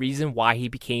is the reason why he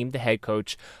became the head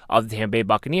coach of the Tampa Bay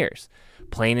Buccaneers.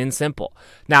 Plain and simple.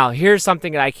 Now, here's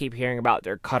something that I keep hearing about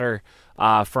Dirk Cutter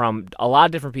from a lot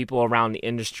of different people around the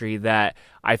industry that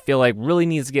I feel like really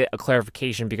needs to get a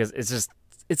clarification, because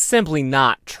it's simply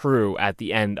not true at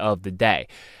the end of the day.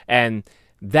 And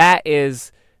that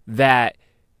is that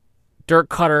Dirk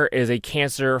Cutter is a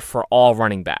cancer for all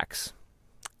running backs.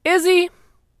 Is he?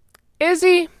 Is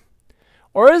he?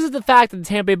 Or is it the fact that the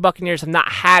Tampa Bay Buccaneers have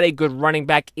not had a good running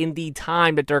back in the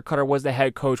time that Dirk Cutter was the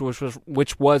head coach,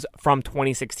 which was from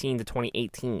 2016 to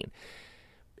 2018?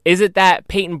 Is it that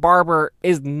Peyton Barber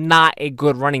is not a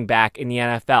good running back in the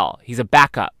NFL? He's a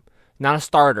backup, not a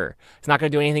starter. He's not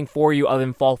going to do anything for you other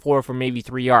than fall forward for maybe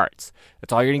 3 yards.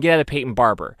 That's all you're going to get out of Peyton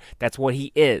Barber. That's what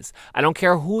he is. I don't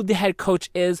care who the head coach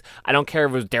is. I don't care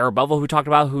if it was Darrell Bevel who talked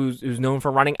about who's known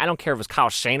for running. I don't care if it's Kyle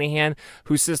Shanahan,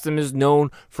 whose system is known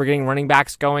for getting running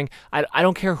backs going. I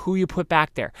don't care who you put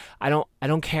back there. I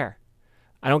don't care.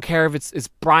 I don't care if it's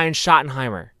Brian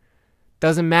Schottenheimer.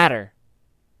 Doesn't matter.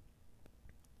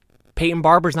 Peyton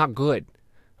Barber's not good.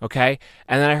 Okay?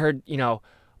 And then I heard,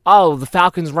 oh, the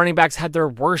Falcons running backs had their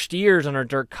worst years under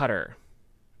Dirk Cutter.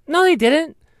 No, they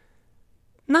didn't.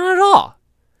 Not at all.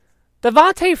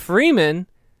 Devontae Freeman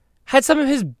had some of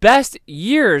his best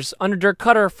years under Dirk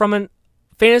Cutter from a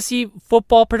fantasy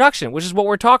football production, which is what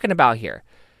we're talking about here.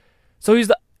 So he's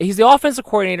the offensive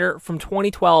coordinator from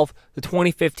 2012 to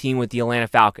 2015 with the Atlanta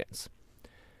Falcons.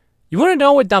 You want to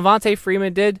know what Devontae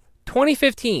Freeman did?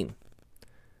 2015.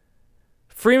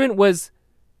 Freeman was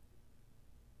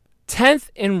 10th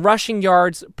in rushing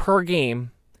yards per game.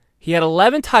 He had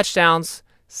 11 touchdowns,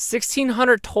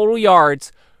 1,600 total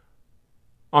yards.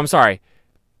 I'm sorry.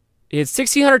 He had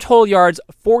 1,600 total yards,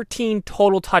 14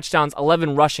 total touchdowns,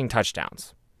 11 rushing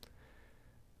touchdowns.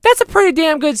 That's a pretty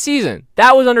damn good season.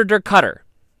 That was under Dirk Cutter.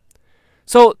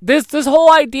 So this whole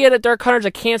idea that Dirk Cutter's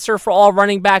a cancer for all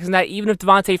running backs, and that even if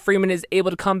Devontae Freeman is able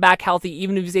to come back healthy,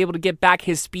 even if he's able to get back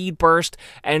his speed burst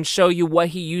and show you what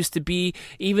he used to be,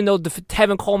 even though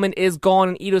Tevin Coleman is gone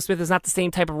and Ito Smith is not the same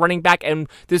type of running back, and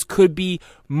this could be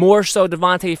more so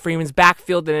Devontae Freeman's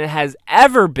backfield than it has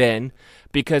ever been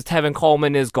because Tevin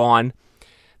Coleman is gone,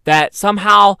 that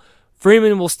somehow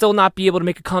Freeman will still not be able to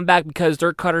make a comeback because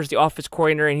Dirk Cutter's the offense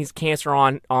coordinator and he's cancer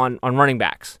on running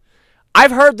backs.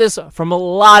 I've heard this from a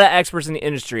lot of experts in the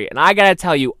industry, and I gotta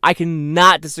tell you, I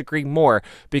cannot disagree more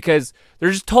because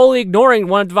they're just totally ignoring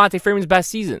one of Devontae Freeman's best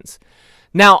seasons.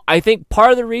 Now, I think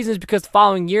part of the reason is because the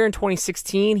following year in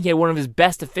 2016, he had one of his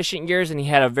best efficient years, and he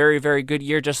had a very, very good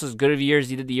year, just as good of a year as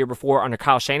he did the year before under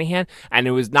Kyle Shanahan, and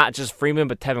it was not just Freeman,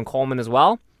 but Tevin Coleman as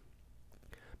well.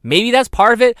 Maybe that's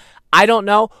part of it. I don't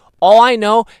know. All I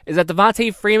know is that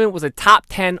Devontae Freeman was a top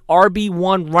 10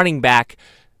 RB1 running back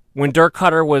when Dirk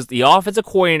Cutter was the offensive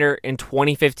coordinator in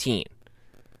 2015.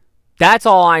 That's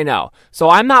all I know. So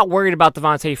I'm not worried about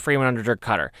Devontae Freeman under Dirk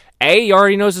Cutter. A, he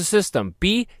already knows the system.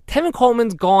 B, Tevin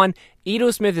Coleman's gone. Ito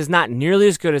Smith is not nearly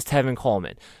as good as Tevin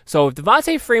Coleman. So if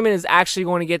Devontae Freeman is actually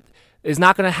going to is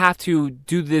not going to have to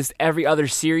do this every other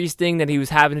series thing that he was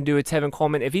having to do with Tevin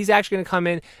Coleman, if he's actually going to come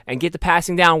in and get the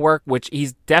passing down work, which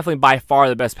he's definitely by far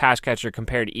the best pass catcher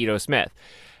compared to Ito Smith,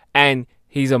 and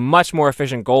he's a much more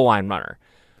efficient goal line runner.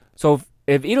 So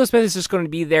if Ito Smith is just going to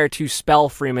be there to spell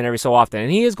Freeman every so often,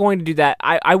 and he is going to do that,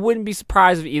 I wouldn't be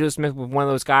surprised if Ito Smith was one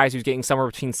of those guys who's getting somewhere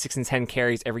between 6 and 10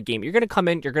 carries every game. You're going to come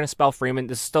in, you're going to spell Freeman.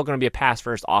 This is still going to be a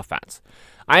pass-first offense.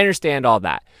 I understand all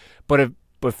that. But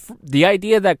the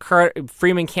idea that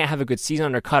Freeman can't have a good season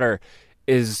under Cutter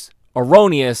is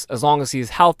erroneous as long as he's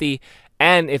healthy,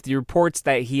 and if the reports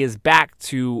that he is back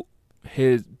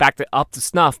up to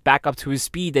snuff, back up to his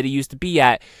speed that he used to be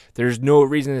at, there's no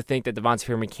reason to think that Devontae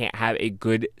Freeman can't have a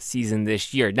good season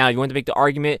this year. Now, you want to make the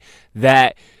argument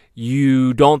that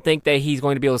you don't think that he's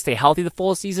going to be able to stay healthy the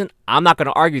full season? I'm not going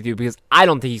to argue with you because I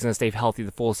don't think he's going to stay healthy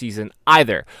the full season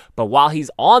either. But while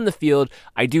he's on the field,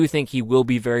 I do think he will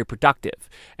be very productive.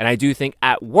 And I do think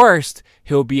at worst,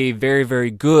 he'll be a very,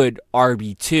 very good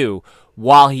RB2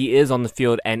 while he is on the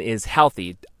field and is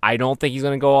healthy. I don't think he's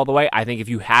going to go all the way. I think if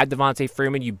you had Devontae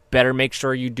Freeman, you better make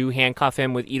sure you do handcuff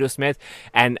him with Ito Smith.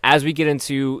 And as we get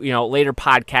into later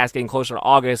podcasts, getting closer to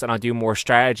August, and I'll do more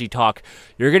strategy talk,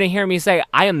 you're going to hear me say,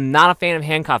 I am not a fan of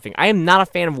handcuffing. I am not a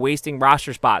fan of wasting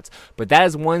roster spots. But that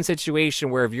is one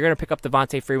situation where if you're going to pick up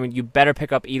Devontae Freeman, you better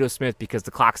pick up Ito Smith because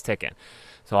the clock's ticking.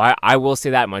 So I will say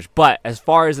that much. But as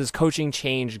far as this coaching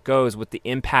change goes, what the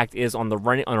impact is on a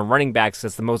running back,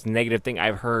 that's the most negative thing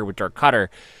I've heard with Dirk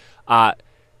Cutter.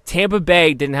 Tampa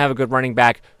Bay didn't have a good running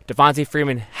back. Devontae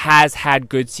Freeman has had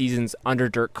good seasons under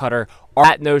Dirk Cutter.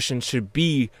 That notion should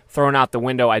be thrown out the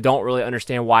window. I don't really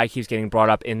understand why he keeps getting brought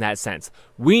up in that sense.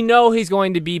 We know he's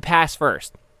going to be pass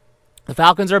first. The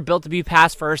Falcons are built to be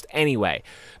pass first anyway.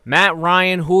 Matt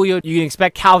Ryan, Julio, you can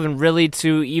expect Calvin Ridley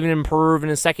to even improve in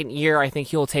his second year. I think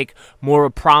he'll take more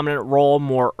of a prominent role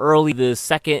more early, the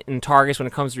second in targets when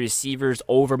it comes to receivers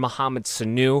over Mohamed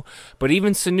Sanu. But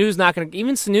even Sanu's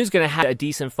going to have a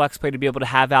decent flex play to be able to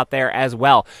have out there as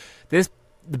well. The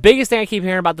biggest thing I keep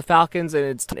hearing about the Falcons,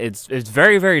 and it's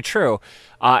very, very true,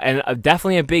 and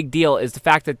definitely a big deal, is the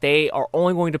fact that they are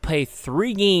only going to play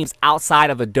 3 games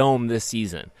outside of a dome this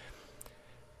season.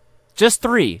 Just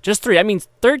three. That means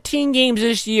 13 games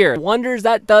this year. Wonders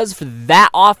that does for that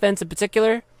offense in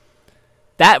particular.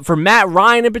 That for Matt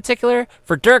Ryan in particular,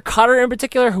 for Dirk Cutter in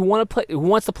particular, who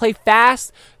wants to play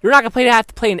fast. You're not going to have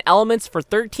to play in elements for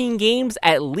 13 games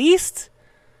at least.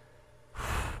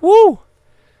 Woo.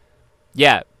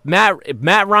 Yeah,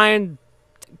 Matt Ryan,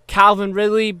 Calvin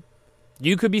Ridley,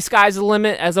 you could be sky's the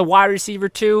limit as a wide receiver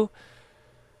too.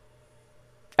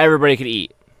 Everybody could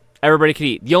eat.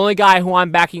 The only guy who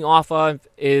I'm backing off of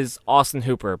is Austin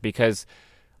Hooper because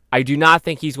I do not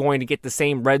think he's going to get the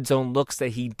same red zone looks that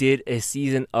he did a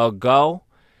season ago.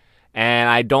 And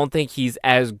I don't think he's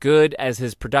as good as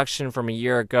his production from a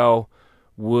year ago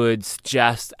would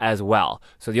suggest as well.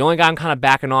 So the only guy I'm kind of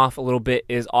backing off a little bit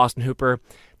is Austin Hooper.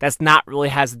 That's not really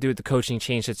has to do with the coaching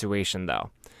change situation, though.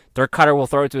 Dirk Cutter will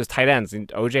throw it to his tight ends.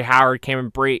 And O.J. Howard,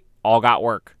 Cameron Brate all got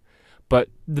work. But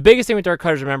the biggest thing with Dirk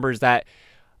Cutter, remember, is that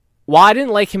while I didn't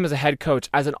like him as a head coach,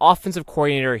 as an offensive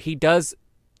coordinator, he does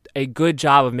a good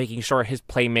job of making sure his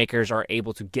playmakers are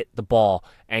able to get the ball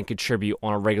and contribute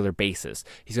on a regular basis.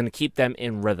 He's going to keep them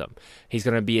in rhythm. He's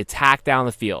going to be attacked down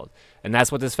the field. And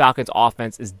that's what this Falcons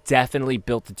offense is definitely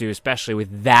built to do, especially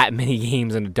with that many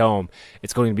games in the dome.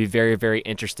 It's going to be very, very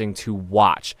interesting to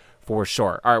watch for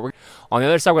sure. All right, on the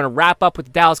other side, we're going to wrap up with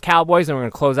the Dallas Cowboys, and we're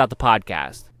going to close out the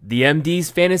podcast. The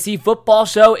MD's Fantasy Football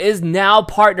Show is now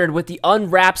partnered with the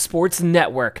Unwrapped Sports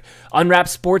Network. Unwrapped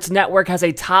Sports Network has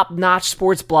a top-notch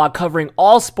sports blog covering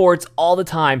all sports all the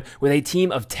time with a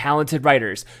team of talented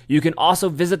writers. You can also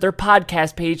visit their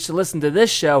podcast page to listen to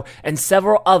this show and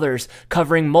several others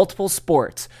covering multiple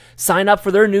sports. Sign up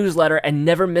for their newsletter and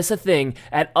never miss a thing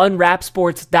at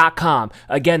unwrappedsports.com.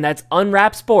 Again, that's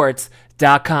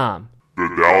unwrappedsports.com.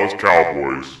 The Dallas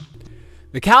Cowboys.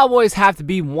 The Cowboys have to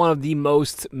be one of the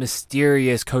most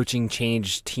mysterious coaching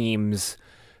change teams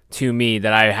to me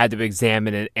that I had to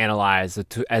examine and analyze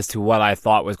as to what I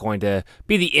thought was going to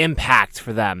be the impact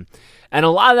for them. And a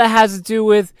lot of that has to do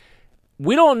with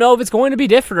we don't know if it's going to be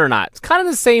different or not. It's kind of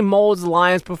the same mold as the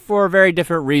Lions, but for a very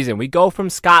different reason. We go from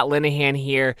Scott Linehan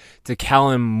here to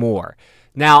Kellen Moore.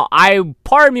 Now,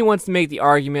 part of me wants to make the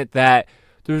argument that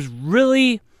there's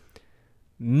really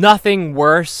nothing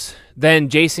worse than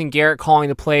Jason Garrett calling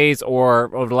the plays,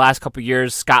 or over the last couple of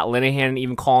years, Scott Linehan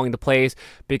even calling the plays,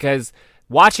 because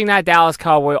watching that Dallas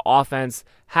Cowboy offense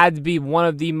had to be one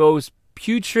of the most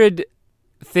putrid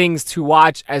things to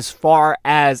watch as far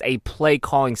as a play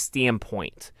calling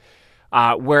standpoint.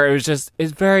 Where it was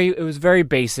very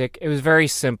basic. It was very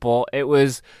simple. It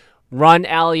was run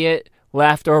Elliott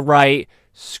left or right,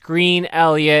 screen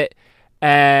Elliott,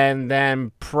 and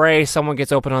then pray someone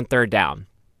gets open on third down.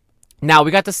 Now,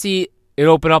 we got to see it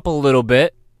open up a little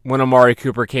bit when Amari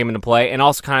Cooper came into play, and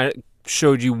also kind of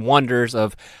showed you wonders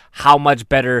of how much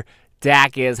better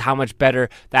Dak is, how much better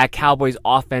that Cowboys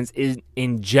offense is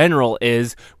in general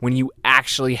is when you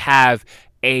actually have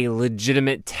a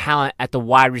legitimate talent at the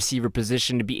wide receiver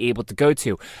position to be able to go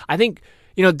to. I think,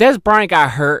 Dez Bryant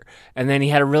got hurt, and then he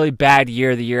had a really bad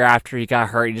year the year after he got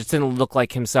hurt. He just didn't look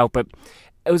like himself, but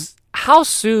it was how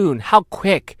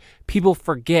quick people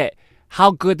forget how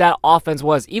good that offense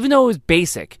was, even though it was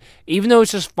basic, even though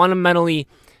it's just fundamentally,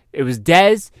 it was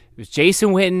Dez, it was Jason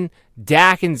Witten,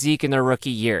 Dak, and Zeke in their rookie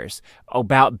years,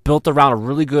 built around a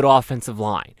really good offensive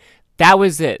line. That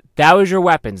was it. That was your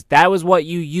weapons. That was what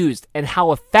you used, and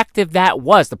how effective that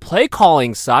was. The play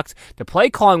calling sucked. The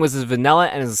play calling was as vanilla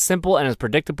and as simple and as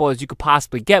predictable as you could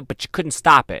possibly get, but you couldn't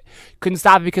stop it. You couldn't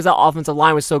stop it because that offensive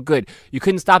line was so good. You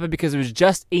couldn't stop it because it was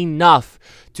just enough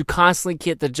to constantly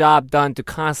get the job done, to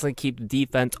constantly keep the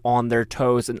defense on their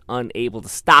toes and unable to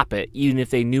stop it, even if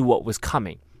they knew what was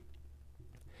coming.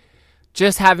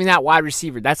 Just having that wide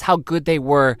receiver, that's how good they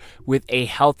were with a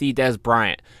healthy Dez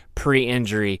Bryant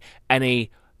pre-injury, and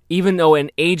even though an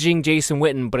aging Jason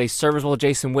Witten, but a serviceable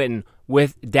Jason Witten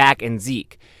with Dak and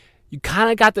Zeke. You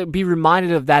kind of got to be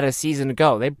reminded of that a season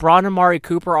ago. They brought in Amari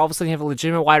Cooper. All of a sudden, you have a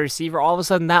legitimate wide receiver. All of a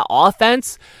sudden, that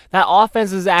offense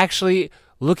is actually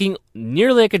looking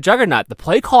nearly like a juggernaut. The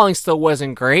play calling still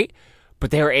wasn't great, but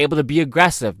they were able to be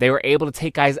aggressive. They were able to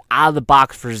take guys out of the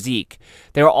box for Zeke.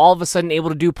 They were all of a sudden able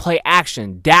to do play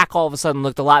action. Dak all of a sudden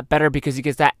looked a lot better because he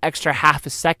gets that extra half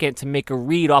a second to make a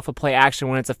read off of play action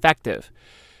when it's effective.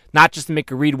 Not just to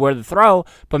make a read where to throw,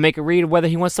 but make a read whether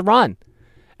he wants to run.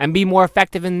 And be more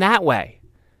effective in that way.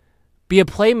 Be a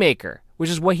playmaker, which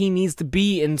is what he needs to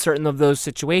be in certain of those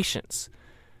situations.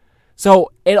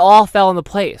 So it all fell into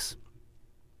place.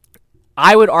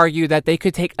 I would argue that they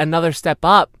could take another step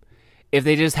up if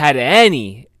they just had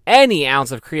any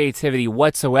ounce of creativity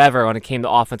whatsoever when it came to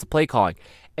offensive play calling.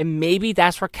 And maybe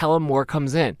that's where Kellen Moore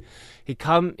comes in.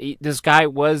 This guy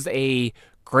was a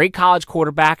great college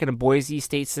quarterback in a Boise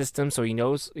State system, so he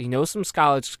knows some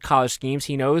college schemes.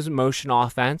 He knows motion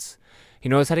offense. He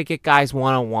knows how to get guys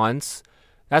one-on-ones.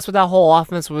 That's what that whole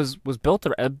offense was built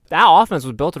around. That offense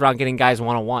was built around getting guys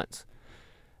one-on-ones.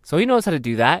 So he knows how to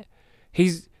do that. He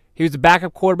was the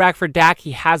backup quarterback for Dak.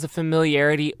 He has a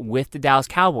familiarity with the Dallas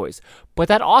Cowboys. But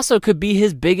that also could be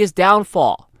his biggest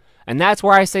downfall. And that's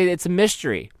where I say it's a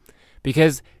mystery.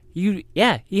 Because, he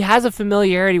has a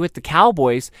familiarity with the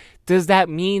Cowboys. Does that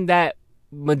mean that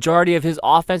majority of his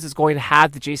offense is going to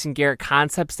have the Jason Garrett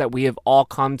concepts that we have all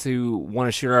come to want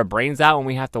to shoot our brains out when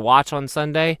we have to watch on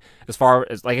Sunday? As far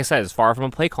from a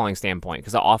play calling standpoint,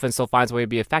 because the offense still finds a way to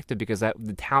be effective because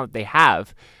the talent they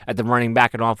have at the running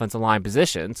back and offensive line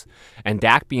positions, and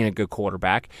Dak being a good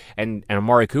quarterback, and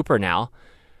Amari Cooper now,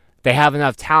 they have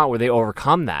enough talent where they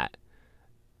overcome that,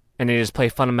 and they just play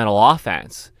fundamental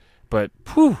offense. But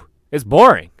it's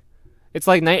boring. It's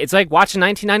like watching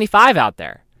 1995 out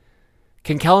there.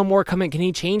 Can Kellen Moore come in? Can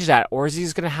he change that? Or is he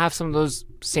just going to have some of those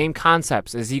same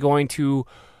concepts? Is he going to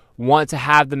want to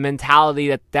have the mentality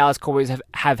that Dallas Cowboys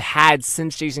have had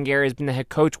since Jason Garrett has been the head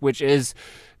coach, which is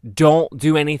don't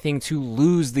do anything to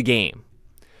lose the game?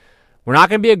 We're not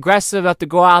going to be aggressive enough to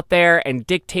go out there and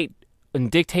dictate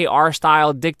our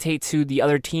style, dictate to the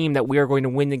other team that we are going to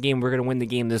win the game. We're going to win the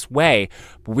game this way.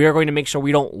 But we are going to make sure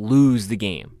we don't lose the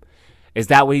game. Is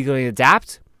that what he's going to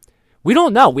adapt? We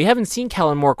don't know. We haven't seen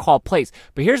Kellen Moore call plays.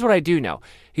 But here's what I do know.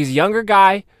 He's a younger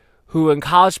guy who in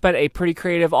college spent a pretty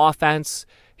creative offense.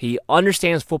 He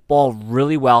understands football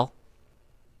really well.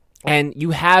 And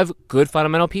you have good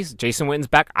fundamental pieces. Jason Witten's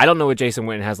back. I don't know what Jason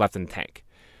Witten has left in the tank.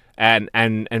 And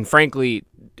frankly,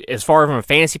 as far from a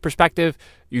fantasy perspective,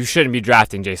 you shouldn't be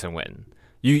drafting Jason Witten.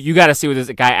 You got to see what this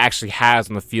guy actually has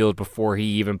on the field before he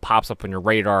even pops up on your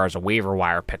radar as a waiver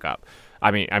wire pickup. I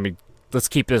mean, let's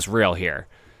keep this real here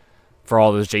for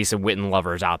all those Jason Witten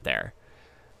lovers out there.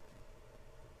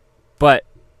 But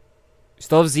you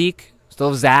still have Zeke,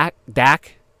 still have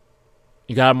Dak.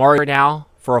 You got Amari now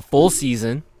for a full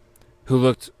season, who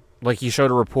looked like he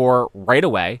showed a rapport right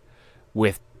away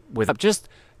with just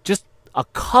a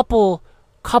couple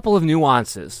of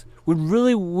nuances,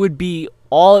 would be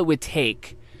all it would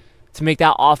take to make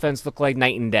that offense look like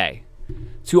night and day,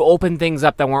 to open things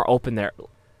up that weren't open there.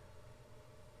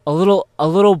 A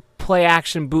little play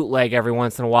action bootleg every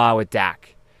once in a while with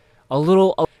Dak.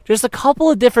 Just a couple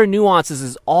of different nuances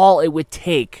is all it would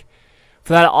take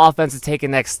for that offense to take a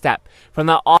next step. From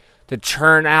that to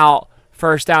churn out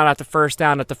first down after first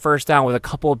down after first down with a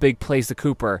couple of big plays to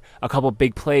Cooper, a couple of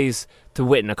big plays to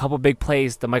Witten, a couple of big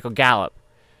plays to Michael Gallup.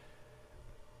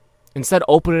 Instead,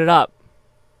 open it up.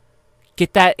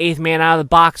 Get that eighth man out of the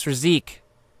box for Zeke.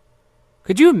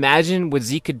 Could you imagine what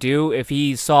Zeke could do if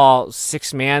he saw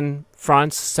 6-man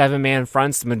fronts, 7-man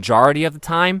fronts the majority of the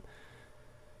time?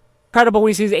 Incredible when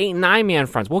he sees 8 and 9-man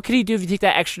fronts. What could he do if you take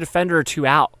that extra defender or two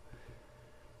out?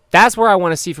 That's where I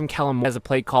want to see from Kellen Moore as a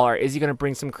play caller. Is he going to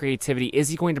bring some creativity? Is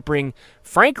he going to bring,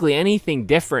 frankly, anything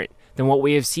different than what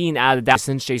we have seen out of the Dallas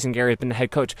since Jason Garrett has been the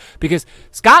head coach? Because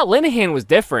Scott Linehan was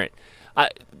different.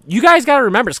 You guys got to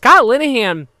remember, Scott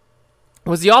Linehan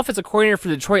was the offensive coordinator for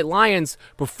the Detroit Lions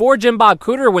before Jim Bob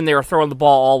Cooter when they were throwing the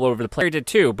ball all over the place. He did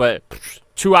too, but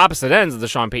two opposite ends of the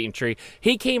Sean Payton tree.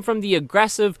 He came from the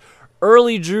aggressive,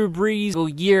 early Drew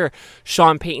Brees year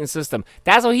Sean Payton system.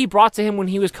 That's what he brought to him when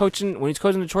he was coaching the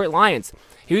Detroit Lions.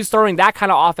 He was throwing that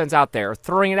kind of offense out there,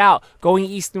 throwing it out, going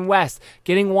east and west,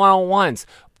 getting one-on-ones,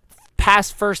 pass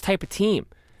first type of team.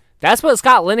 That's what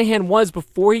Scott Linehan was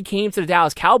before he came to the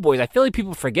Dallas Cowboys. I feel like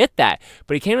people forget that.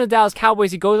 But he came to the Dallas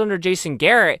Cowboys, he goes under Jason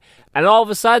Garrett, and all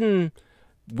of a sudden,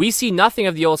 we see nothing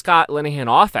of the old Scott Linehan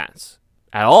offense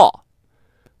at all.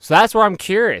 So that's where I'm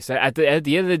curious. At the end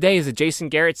of the day, is it Jason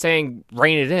Garrett saying,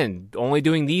 rein it in, only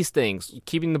doing these things,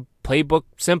 keeping the playbook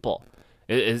simple?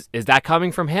 Is that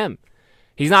coming from him?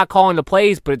 He's not calling the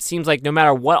plays, but it seems like no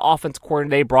matter what offense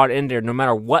coordinator they brought in there, no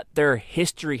matter what their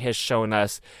history has shown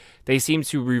us, they seem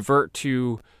to revert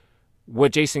to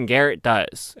what Jason Garrett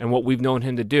does and what we've known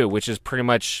him to do, which is pretty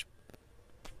much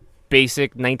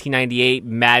basic 1998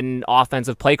 Madden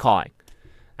offensive play calling.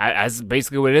 That's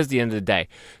basically what it is at the end of the day.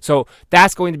 So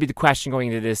that's going to be the question going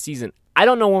into this season. I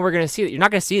don't know when we're going to see it. You're not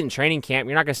going to see it in training camp.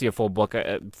 You're not going to see a full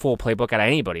playbook out of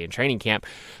anybody in training camp.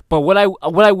 But what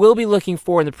I will be looking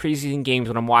for in the preseason games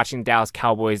when I'm watching the Dallas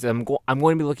Cowboys, I'm going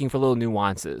to be looking for little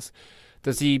nuances.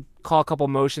 Does he call a couple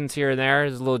motions here and there?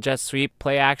 There's a little jet sweep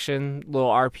play action, little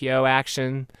RPO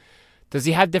action. Does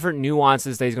he have different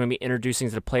nuances that he's going to be introducing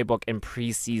to the playbook in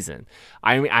preseason?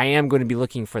 I am going to be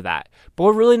looking for that. But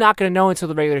we're really not going to know until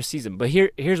the regular season. But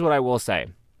here's what I will say.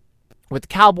 With the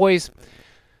Cowboys,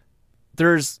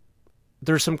 there's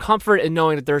some comfort in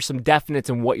knowing that there's some definites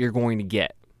in what you're going to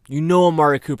get. You know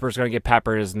Amari Cooper is going to get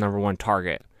peppered as the number one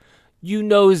target. You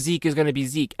know Zeke is going to be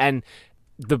Zeke. And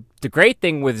the great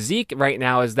thing with Zeke right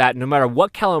now is that no matter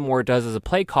what Kellen Moore does as a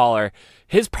play caller,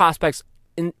 his prospects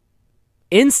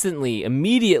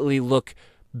immediately look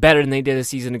better than they did a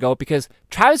season ago because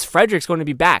Travis Frederick's going to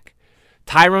be back.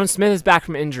 Tyrone Smith is back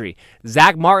from injury.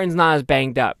 Zach Martin's not as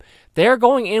banged up. They're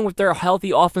going in with their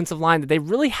healthy offensive line that they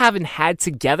really haven't had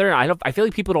together. I feel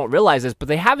like people don't realize this, but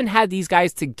they haven't had these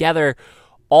guys together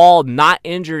all not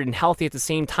injured and healthy at the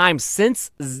same time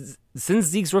since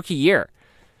Zeke's rookie year.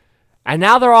 And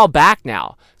now they're all back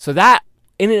now. So that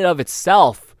in and of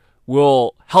itself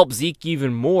will help Zeke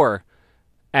even more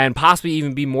and possibly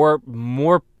even be more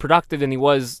productive than he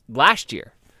was last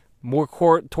year. More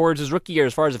towards his rookie year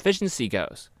as far as efficiency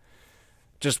goes.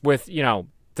 Just with,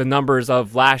 the numbers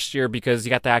of last year because he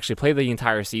got to actually play the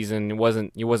entire season.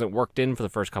 He wasn't worked in for the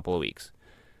first couple of weeks.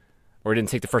 Or it didn't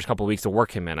take the first couple of weeks to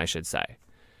work him in, I should say.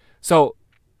 So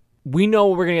we know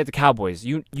we're going to get the Cowboys.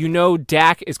 You know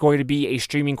Dak is going to be a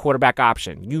streaming quarterback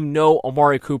option. You know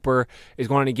Amari Cooper is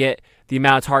going to get the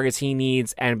amount of targets he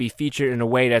needs and be featured in a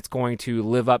way that's going to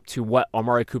live up to what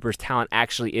Amari Cooper's talent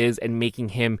actually is and making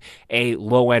him a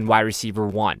low-end wide receiver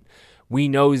 1. We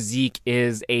know Zeke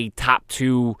is a top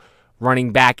 2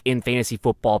 running back in fantasy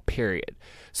football, period.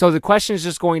 So the question is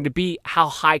just going to be how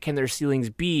high can their ceilings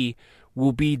be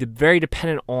will be very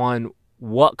dependent on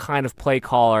what kind of play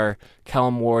caller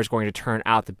Kellen Moore is going to turn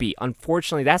out to be.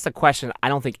 Unfortunately, that's a question I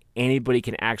don't think anybody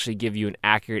can actually give you an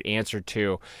accurate answer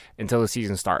to until the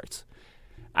season starts.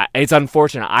 It's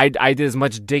unfortunate. I did as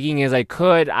much digging as I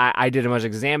could. I did as much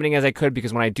examining as I could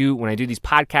because when I do these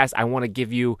podcasts, I want to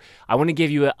give you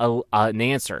an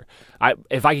answer.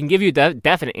 If I can give you a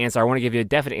definite answer, I want to give you a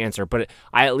definite answer. But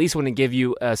I at least want to give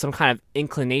you some kind of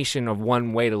inclination of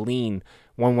one way to lean,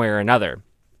 one way or another.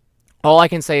 All I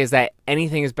can say is that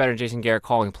anything is better than Jason Garrett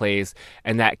calling plays,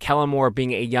 and that Kellen Moore,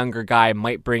 being a younger guy,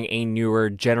 might bring a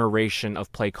newer generation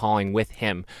of play calling with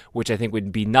him, which I think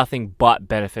would be nothing but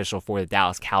beneficial for the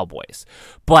Dallas Cowboys.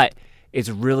 But it's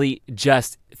really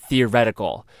just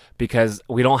theoretical because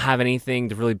we don't have anything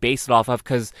to really base it off of,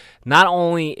 because not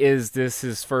only is this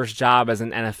his first job as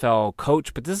an NFL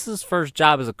coach, but this is his first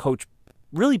job as a coach,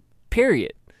 really,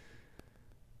 period.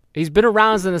 He's been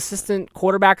around as an assistant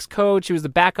quarterbacks coach. He was the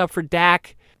backup for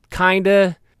Dak, kind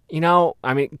of.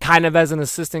 Kind of as an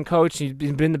assistant coach. He's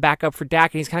been the backup for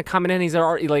Dak, and he's kind of coming in. He's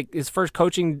already, like, his first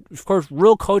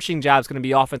real coaching job is going to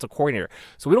be offensive coordinator.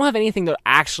 So we don't have anything to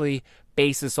actually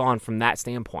base this on from that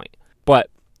standpoint. But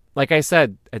like I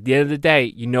said, at the end of the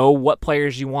day, you know what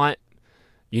players you want.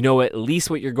 You know at least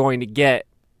what you're going to get.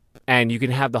 And you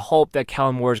can have the hope that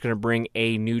Kellen Moore is going to bring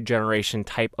a new generation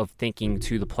type of thinking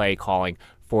to the play calling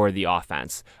for the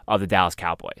offense of the Dallas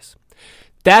Cowboys.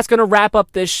 That's going to wrap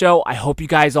up this show. I hope you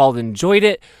guys all enjoyed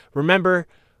it. Remember,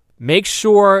 make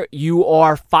sure you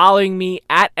are following me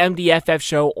at MDFF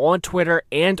Show on Twitter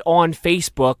and on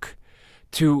Facebook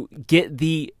to get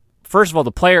first of all,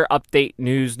 the player update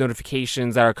news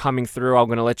notifications that are coming through. I'm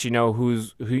going to let you know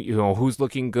who's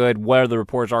looking good, where the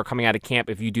reports are coming out of camp.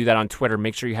 If you do that on Twitter,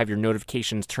 make sure you have your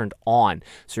notifications turned on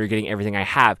so you're getting everything I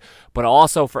have. But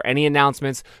also for any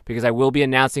announcements, because I will be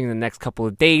announcing in the next couple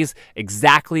of days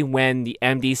exactly when the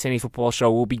MD Sandy Football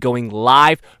Show will be going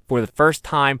live for the first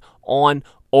time on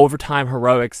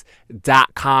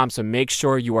overtimeheroics.com. So make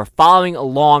sure you are following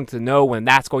along to know when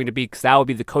that's going to be, because that will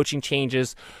be the coaching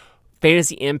changes.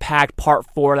 Fantasy Impact Part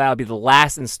 4. That'll be the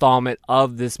last installment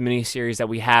of this mini-series that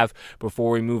we have before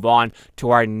we move on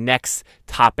to our next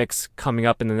topics coming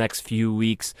up in the next few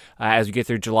weeks as we get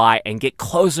through July and get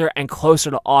closer and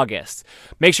closer to August.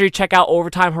 Make sure you check out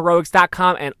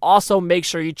overtimeheroics.com, and also make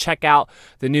sure you check out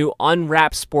the new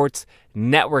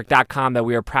UnwrapSportsNetwork.com that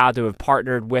we are proud to have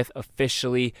partnered with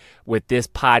officially with this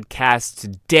podcast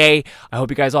today. I hope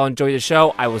you guys all enjoy the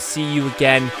show. I will see you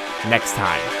again next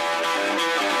time.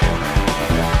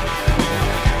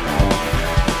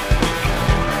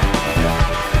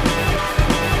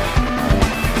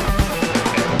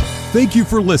 Thank you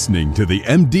for listening to the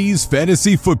MD's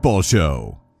Fantasy Football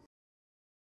Show.